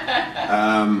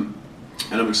 And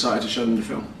I'm excited to show them the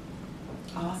film.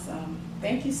 Awesome.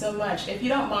 Thank you so much. If you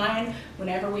don't mind,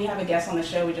 whenever we have a guest on the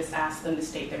show, we just ask them to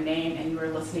state their name, and you are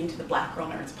listening to the Black Girl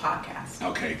Nerds podcast.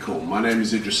 Okay, cool. My name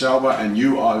is Idris Elba, and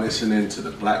you are listening to the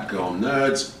Black Girl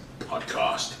Nerds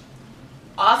podcast.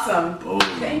 Awesome. Boom.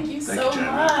 Thank you so Jamie.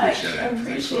 much. I appreciate it. I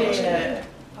appreciate it.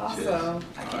 Awesome. Cheers.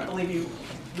 I can't believe you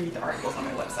read the articles on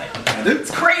my website. I do.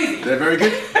 It's crazy. They're very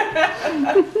good.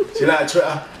 See you later,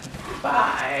 Twitter.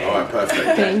 Bye. All right, perfect.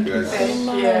 Thank you guys. so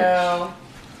much.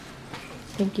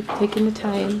 Thank you for taking the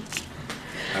time.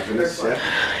 Happiness, yeah?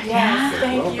 Yes,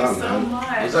 thank well you done, so man. much.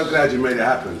 I'm so glad you made it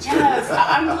happen. Yes,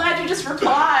 I'm glad you just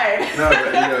replied. No, but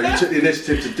you know, you took the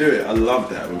initiative to do it. I love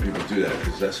that when people do that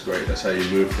because that's great. That's how you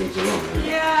move things along.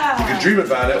 Yeah. You can dream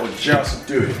about it or just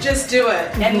do it. Just do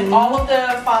it. And all of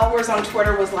the followers on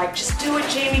Twitter was like, just do it,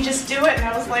 Jamie, just do it. And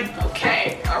I was like,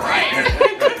 okay, all right.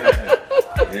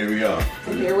 Here we are.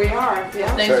 Here we are.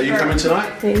 Yeah. So are you coming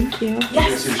tonight? Thank you.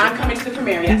 Yes, I'm coming to the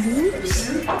premiere, yes.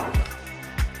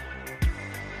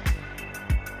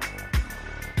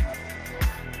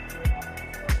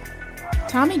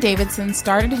 Tommy Davidson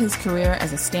started his career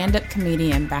as a stand-up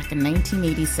comedian back in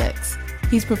 1986.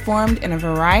 He's performed in a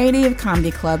variety of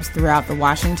comedy clubs throughout the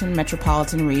Washington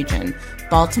metropolitan region,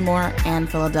 Baltimore, and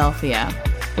Philadelphia,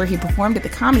 where he performed at the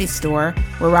Comedy Store,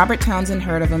 where Robert Townsend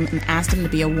heard of him and asked him to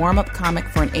be a warm-up comic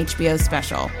for an HBO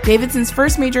special. Davidson's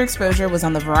first major exposure was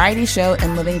on the variety show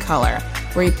In Living Color,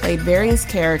 where he played various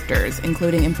characters,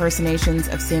 including impersonations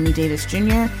of Sammy Davis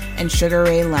Jr. and Sugar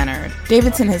Ray Leonard.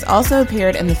 Davidson has also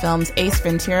appeared in the films Ace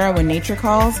Ventura: When Nature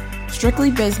Calls,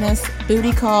 Strictly Business,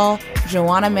 Booty Call,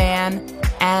 Joanna Man,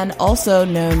 and also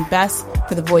known best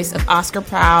for the voice of Oscar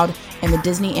Proud in the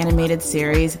Disney animated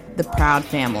series The Proud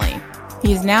Family.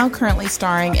 He is now currently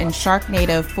starring in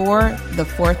Sharknado 4: The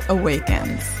Fourth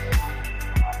Awakens.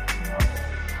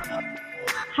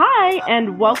 Hi,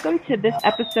 and welcome to this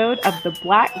episode of the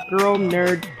Black Girl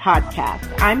Nerds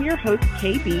podcast. I'm your host,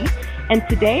 KB, and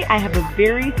today I have a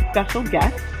very special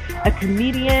guest, a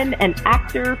comedian and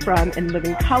actor from In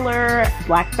Living Color,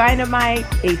 Black Dynamite,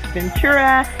 Ace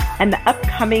Ventura, and the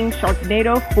upcoming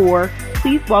Sharknado 4.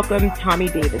 Please welcome Tommy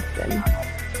Davidson.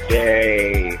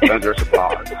 Yay, thunderous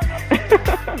applause.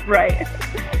 Right.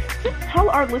 Just tell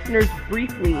our listeners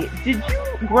briefly, did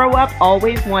you grow up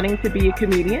always wanting to be a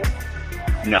comedian?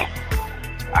 No.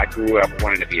 I grew up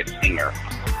wanting to be a singer.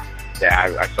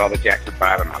 Yeah, I saw the Jackson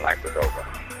 5 and my life was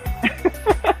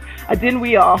over. Didn't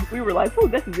we all? We were like, oh,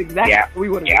 this is exactly what we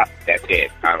would have. Yeah, that's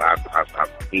it. I've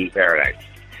seen paradise.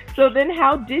 So then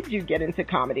how did you get into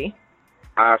comedy?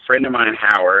 A friend of mine,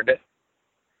 Howard,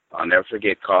 I'll never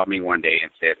forget, called me one day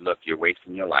and said, look, you're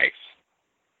wasting your life.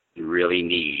 You really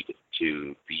need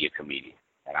to be a comedian.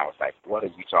 And I was like, what are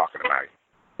you talking about?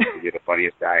 You're the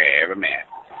funniest guy I ever met.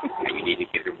 And you need to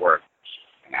get to work.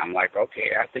 And I'm like,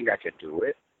 okay, I think I could do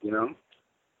it, you know.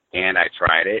 And I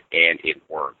tried it, and it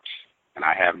worked. And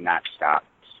I have not stopped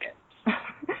since.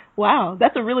 Wow,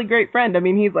 that's a really great friend. I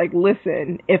mean, he's like,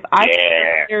 listen, if I think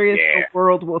you're hilarious, the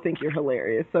world will think you're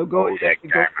hilarious. So go ahead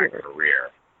and go for it. Career.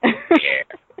 Yeah.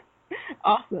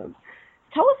 Awesome.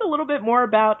 Tell us a little bit more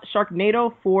about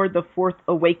Sharknado 4: The Fourth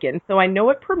Awakens. So I know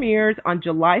it premieres on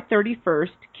July 31st.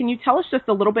 Can you tell us just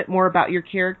a little bit more about your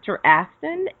character,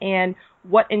 Aston, and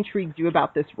what intrigued you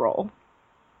about this role?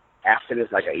 Aston is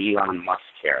like an Elon Musk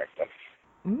character.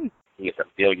 Mm. He is a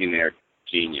billionaire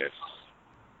genius.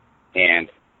 And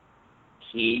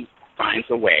he finds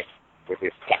a way, with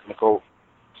his technical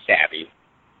savvy,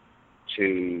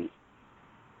 to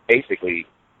basically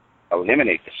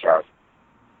eliminate the shark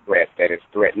threat that is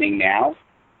threatening now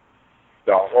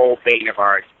the whole bane of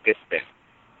our existence.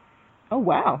 Oh,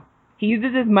 wow. He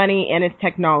uses his money and his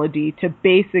technology to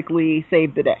basically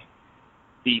save the day.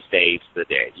 He saves the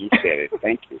day. You said it.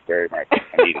 Thank you very much.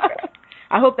 I needed that.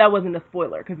 I hope that wasn't a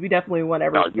spoiler, because we definitely want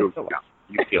everyone to know.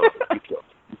 You killed it. You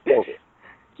killed it.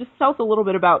 Just tell us a little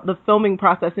bit about the filming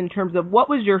process in terms of what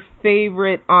was your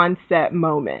favorite on-set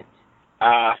moment?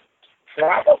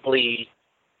 Probably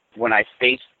when I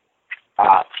faced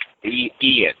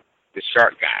Ian, the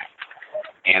shark guy,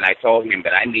 and I told him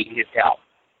that I need his help.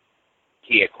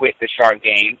 he had quit the shark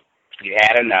game. He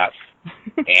had enough,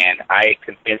 and I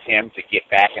convinced him to get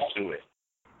back into it.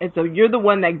 And so you're the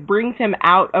one that brings him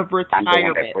out of retirement. I'm the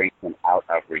one that brings him out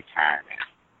of retirement.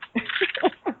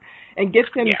 And gets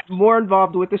him more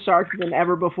involved with the sharks than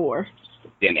ever before.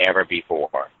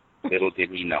 Little did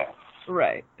he know.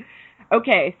 Right.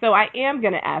 Okay, so I am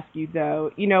going to ask you,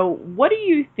 though, what do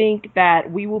you think that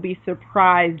we will be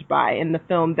surprised by in the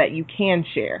film that you can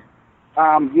share?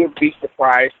 You'll be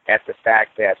surprised at the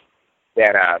fact that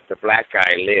the black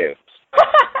guy lives.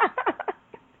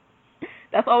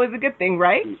 That's always a good thing,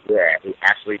 right? Yeah, he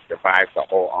actually survives the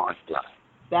whole onslaught.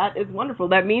 That is wonderful.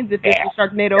 That means if it's a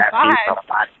Sharknado 5...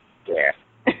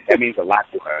 That means a lot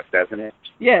to us, doesn't it?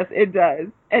 Yes, it does.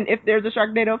 And if there's a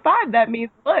Sharknado 5, that means,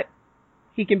 look,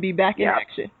 he can be back in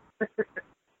action.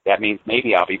 That means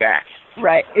maybe I'll be back.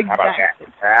 Right, exactly.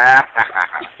 How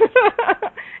about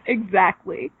that?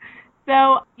 Exactly.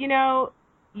 So,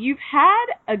 you've had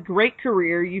a great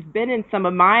career. You've been in some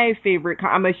of my favorite...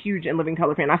 I'm a huge In Living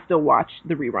Color fan. I still watch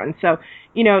the reruns. So,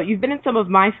 you've been in some of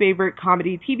my favorite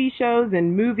comedy TV shows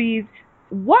and movies.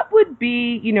 What would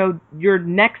be, your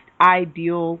next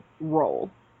ideal role?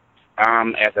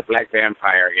 As a black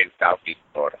vampire in Southeast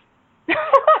Florida.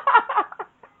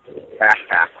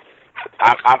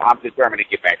 I'm determined to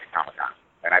get back to Comic-Con,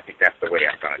 and I think that's the way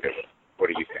I'm going to do it. What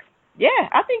do you think? Yeah,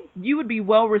 I think you would be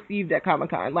well received at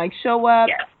Comic-Con. Like, show up,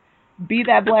 be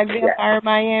that black vampire in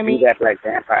Miami. Be that black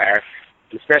vampire,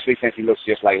 especially since he looks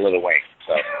just like Lil Wayne.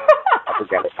 So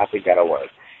I think that'll work.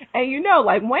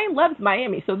 And Wayne loves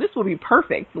Miami, so this will be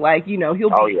perfect. Like, he'll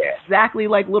be exactly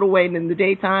like Lil Wayne in the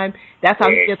daytime. That's how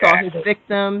he gets all his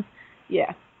victims.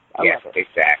 Yeah.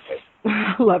 Exactly.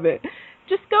 I love it.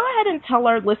 Just go ahead and tell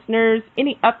our listeners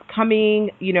any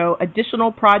upcoming,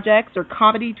 additional projects or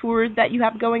comedy tours that you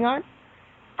have going on.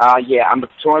 I'm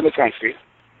touring the country.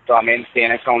 So I'm in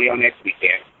San Antonio next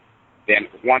weekend. Then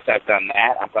once I've done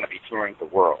that, I'm going to be touring the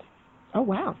world. Oh,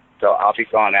 wow. So I'll be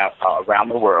going out around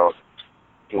the world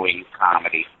doing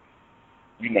comedy.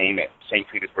 You name it. St.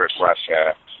 Petersburg,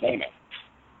 Russia, name it.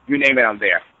 You name it, I'm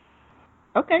there.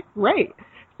 Okay, great.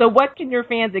 So what can your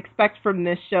fans expect from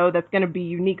this show that's going to be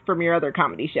unique from your other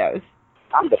comedy shows?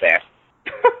 I'm the best.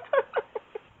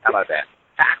 How about that?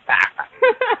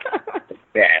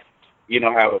 That. You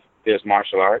know how there's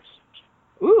martial arts?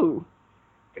 Ooh.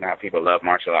 You know how people love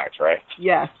martial arts, right?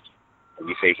 Yes.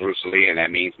 You say Bruce Lee, and that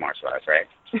means martial arts, right?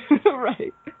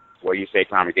 Right. Well, you say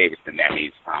Tommy Davidson, that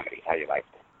means comedy. How you like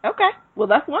that? Okay. Well,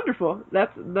 that's wonderful.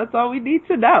 That's all we need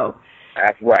to know.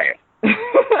 That's right.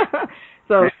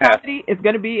 So comedy is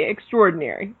going to be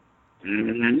extraordinary.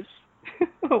 Mm-hmm.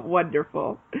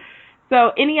 Wonderful.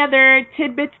 So any other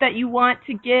tidbits that you want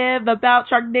to give about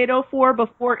Sharknado 4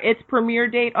 before its premiere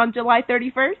date on July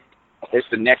 31st? It's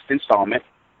the next installment.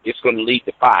 It's going to lead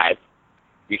to 5.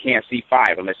 You can't see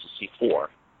 5 unless you see 4.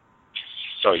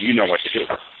 So you know what to do.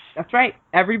 That's right.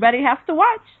 Everybody has to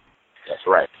watch. That's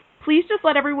right. Please just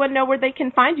let everyone know where they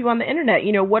can find you on the internet.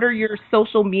 What are your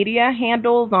social media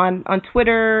handles on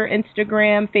Twitter,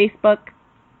 Instagram, Facebook?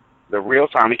 The Real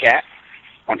Tommy Cat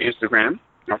on Instagram.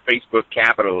 On Facebook,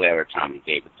 capital letter Tommy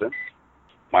Davidson.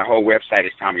 My whole website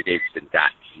is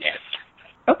TommyDavidson.net.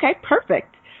 Okay,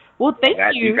 perfect. Well, thank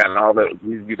you.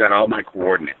 You got all my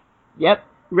coordinates. Yep.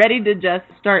 Ready to just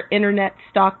start internet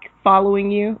stock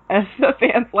following you, as the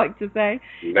fans like to say.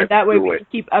 And that way we can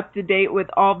keep up to date with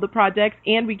all of the projects,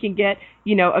 and we can get,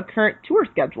 a current tour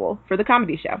schedule for the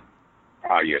comedy show.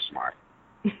 Oh, you're smart.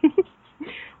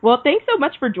 Well, thanks so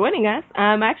much for joining us.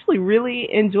 I actually really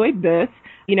enjoyed this.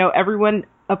 Everyone,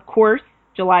 of course,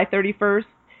 July 31st,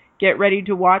 get ready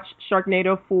to watch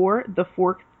Sharknado 4, The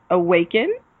Forks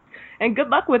Awaken. And good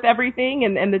luck with everything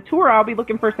and the tour. I'll be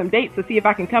looking for some dates to see if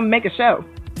I can come make a show.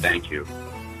 Thank you.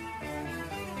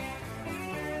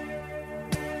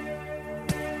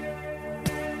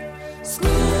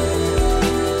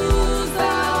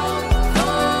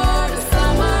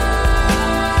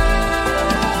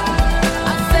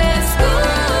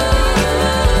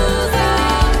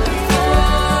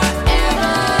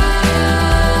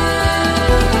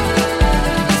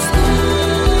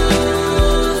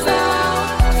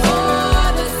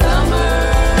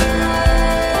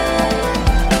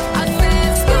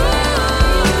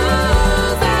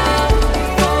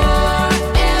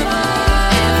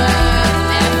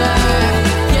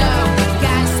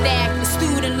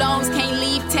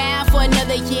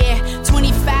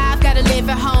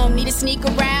 Sneak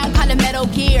around, kind of metal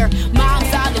gear.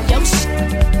 Mom's all of your shit.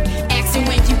 Asking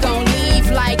when you gon' leave,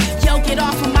 like, yo, get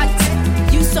off of my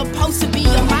You supposed to be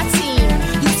on my team.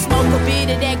 You smoke a bit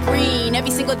of that green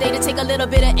every single day to take a little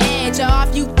bit of edge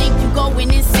off. You think you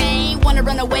going insane, wanna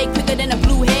run away quicker than a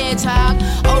blue hedgehog. talk.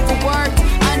 Overworked,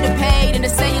 underpaid, and to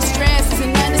say you're stressed is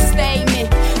an understatement.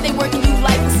 They working you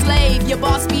like a slave. Your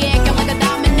boss be acting like a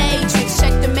dominatrix.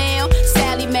 Check the mail,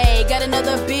 Sally Mae. Got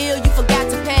another bill you forgot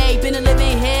to pay. Been a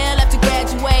living hell after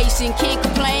graduation. Can't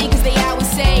complain cause they always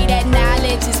say that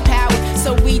knowledge is power.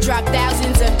 So we drop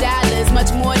thousands of dollars,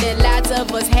 much more than lots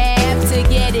of us have, to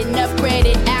get enough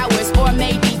credit hours, or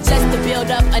maybe just to build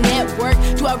up a network.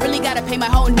 Do I really gotta pay my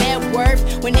whole net worth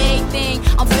when anything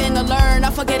I'm finna learn,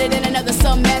 I'll forget it in another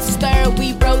semester?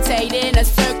 We rotate in a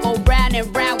circle, round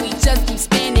and round, we just keep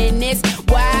spinning this.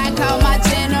 Why I call my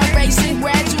generation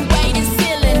graduated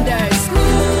cylinders.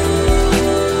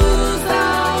 School's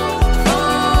out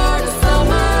for the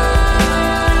summer.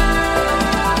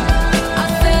 I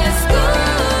said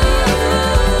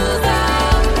school's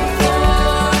out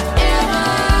forever.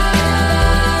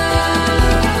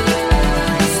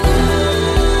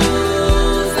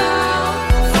 School's out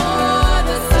for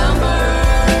the summer.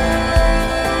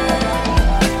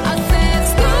 I said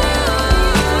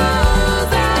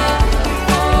school's out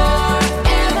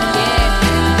forever.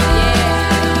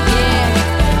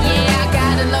 Yeah, I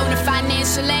got a loan of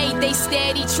financial aid. They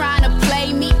steady trying to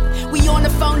play me. We on the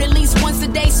phone at least once a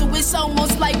day, so it's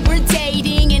almost like we're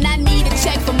dating. And I need a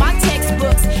check for my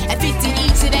textbooks. At 50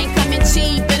 each, it ain't coming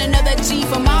cheap. And another G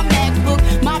for my MacBook.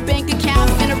 My bank account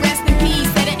finna rest in peace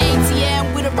at an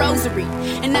ATM with a rosary.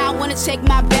 And I wanna check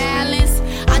my balance.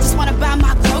 I just wanna buy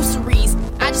my groceries.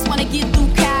 I just wanna get through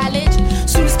college.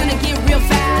 Soon it's gonna get real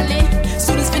violent.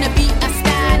 Soon it's gonna be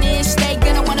astonished. They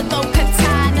gonna wanna throw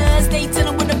katanas. They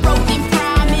dealing with a broken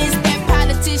promise. That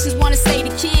politicians wanna say to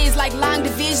kids like long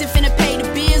division finna pay the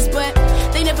bills, but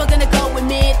they never gonna go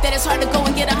admit that it's hard to go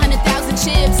and get 100,000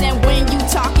 chips. And when you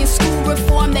talking school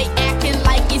reform, they acting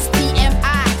like it's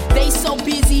TMI. They so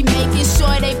busy making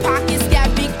sure they pockets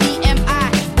got big BMI.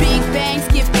 Big banks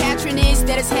give patronage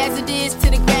that is hazardous to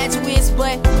the graduates,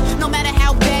 but no matter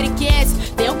how bad it gets,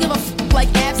 they don't give a like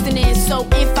abstinence. So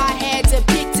if I had to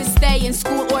pick to stay in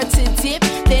school or to dip,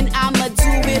 then I'ma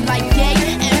do it like yeah,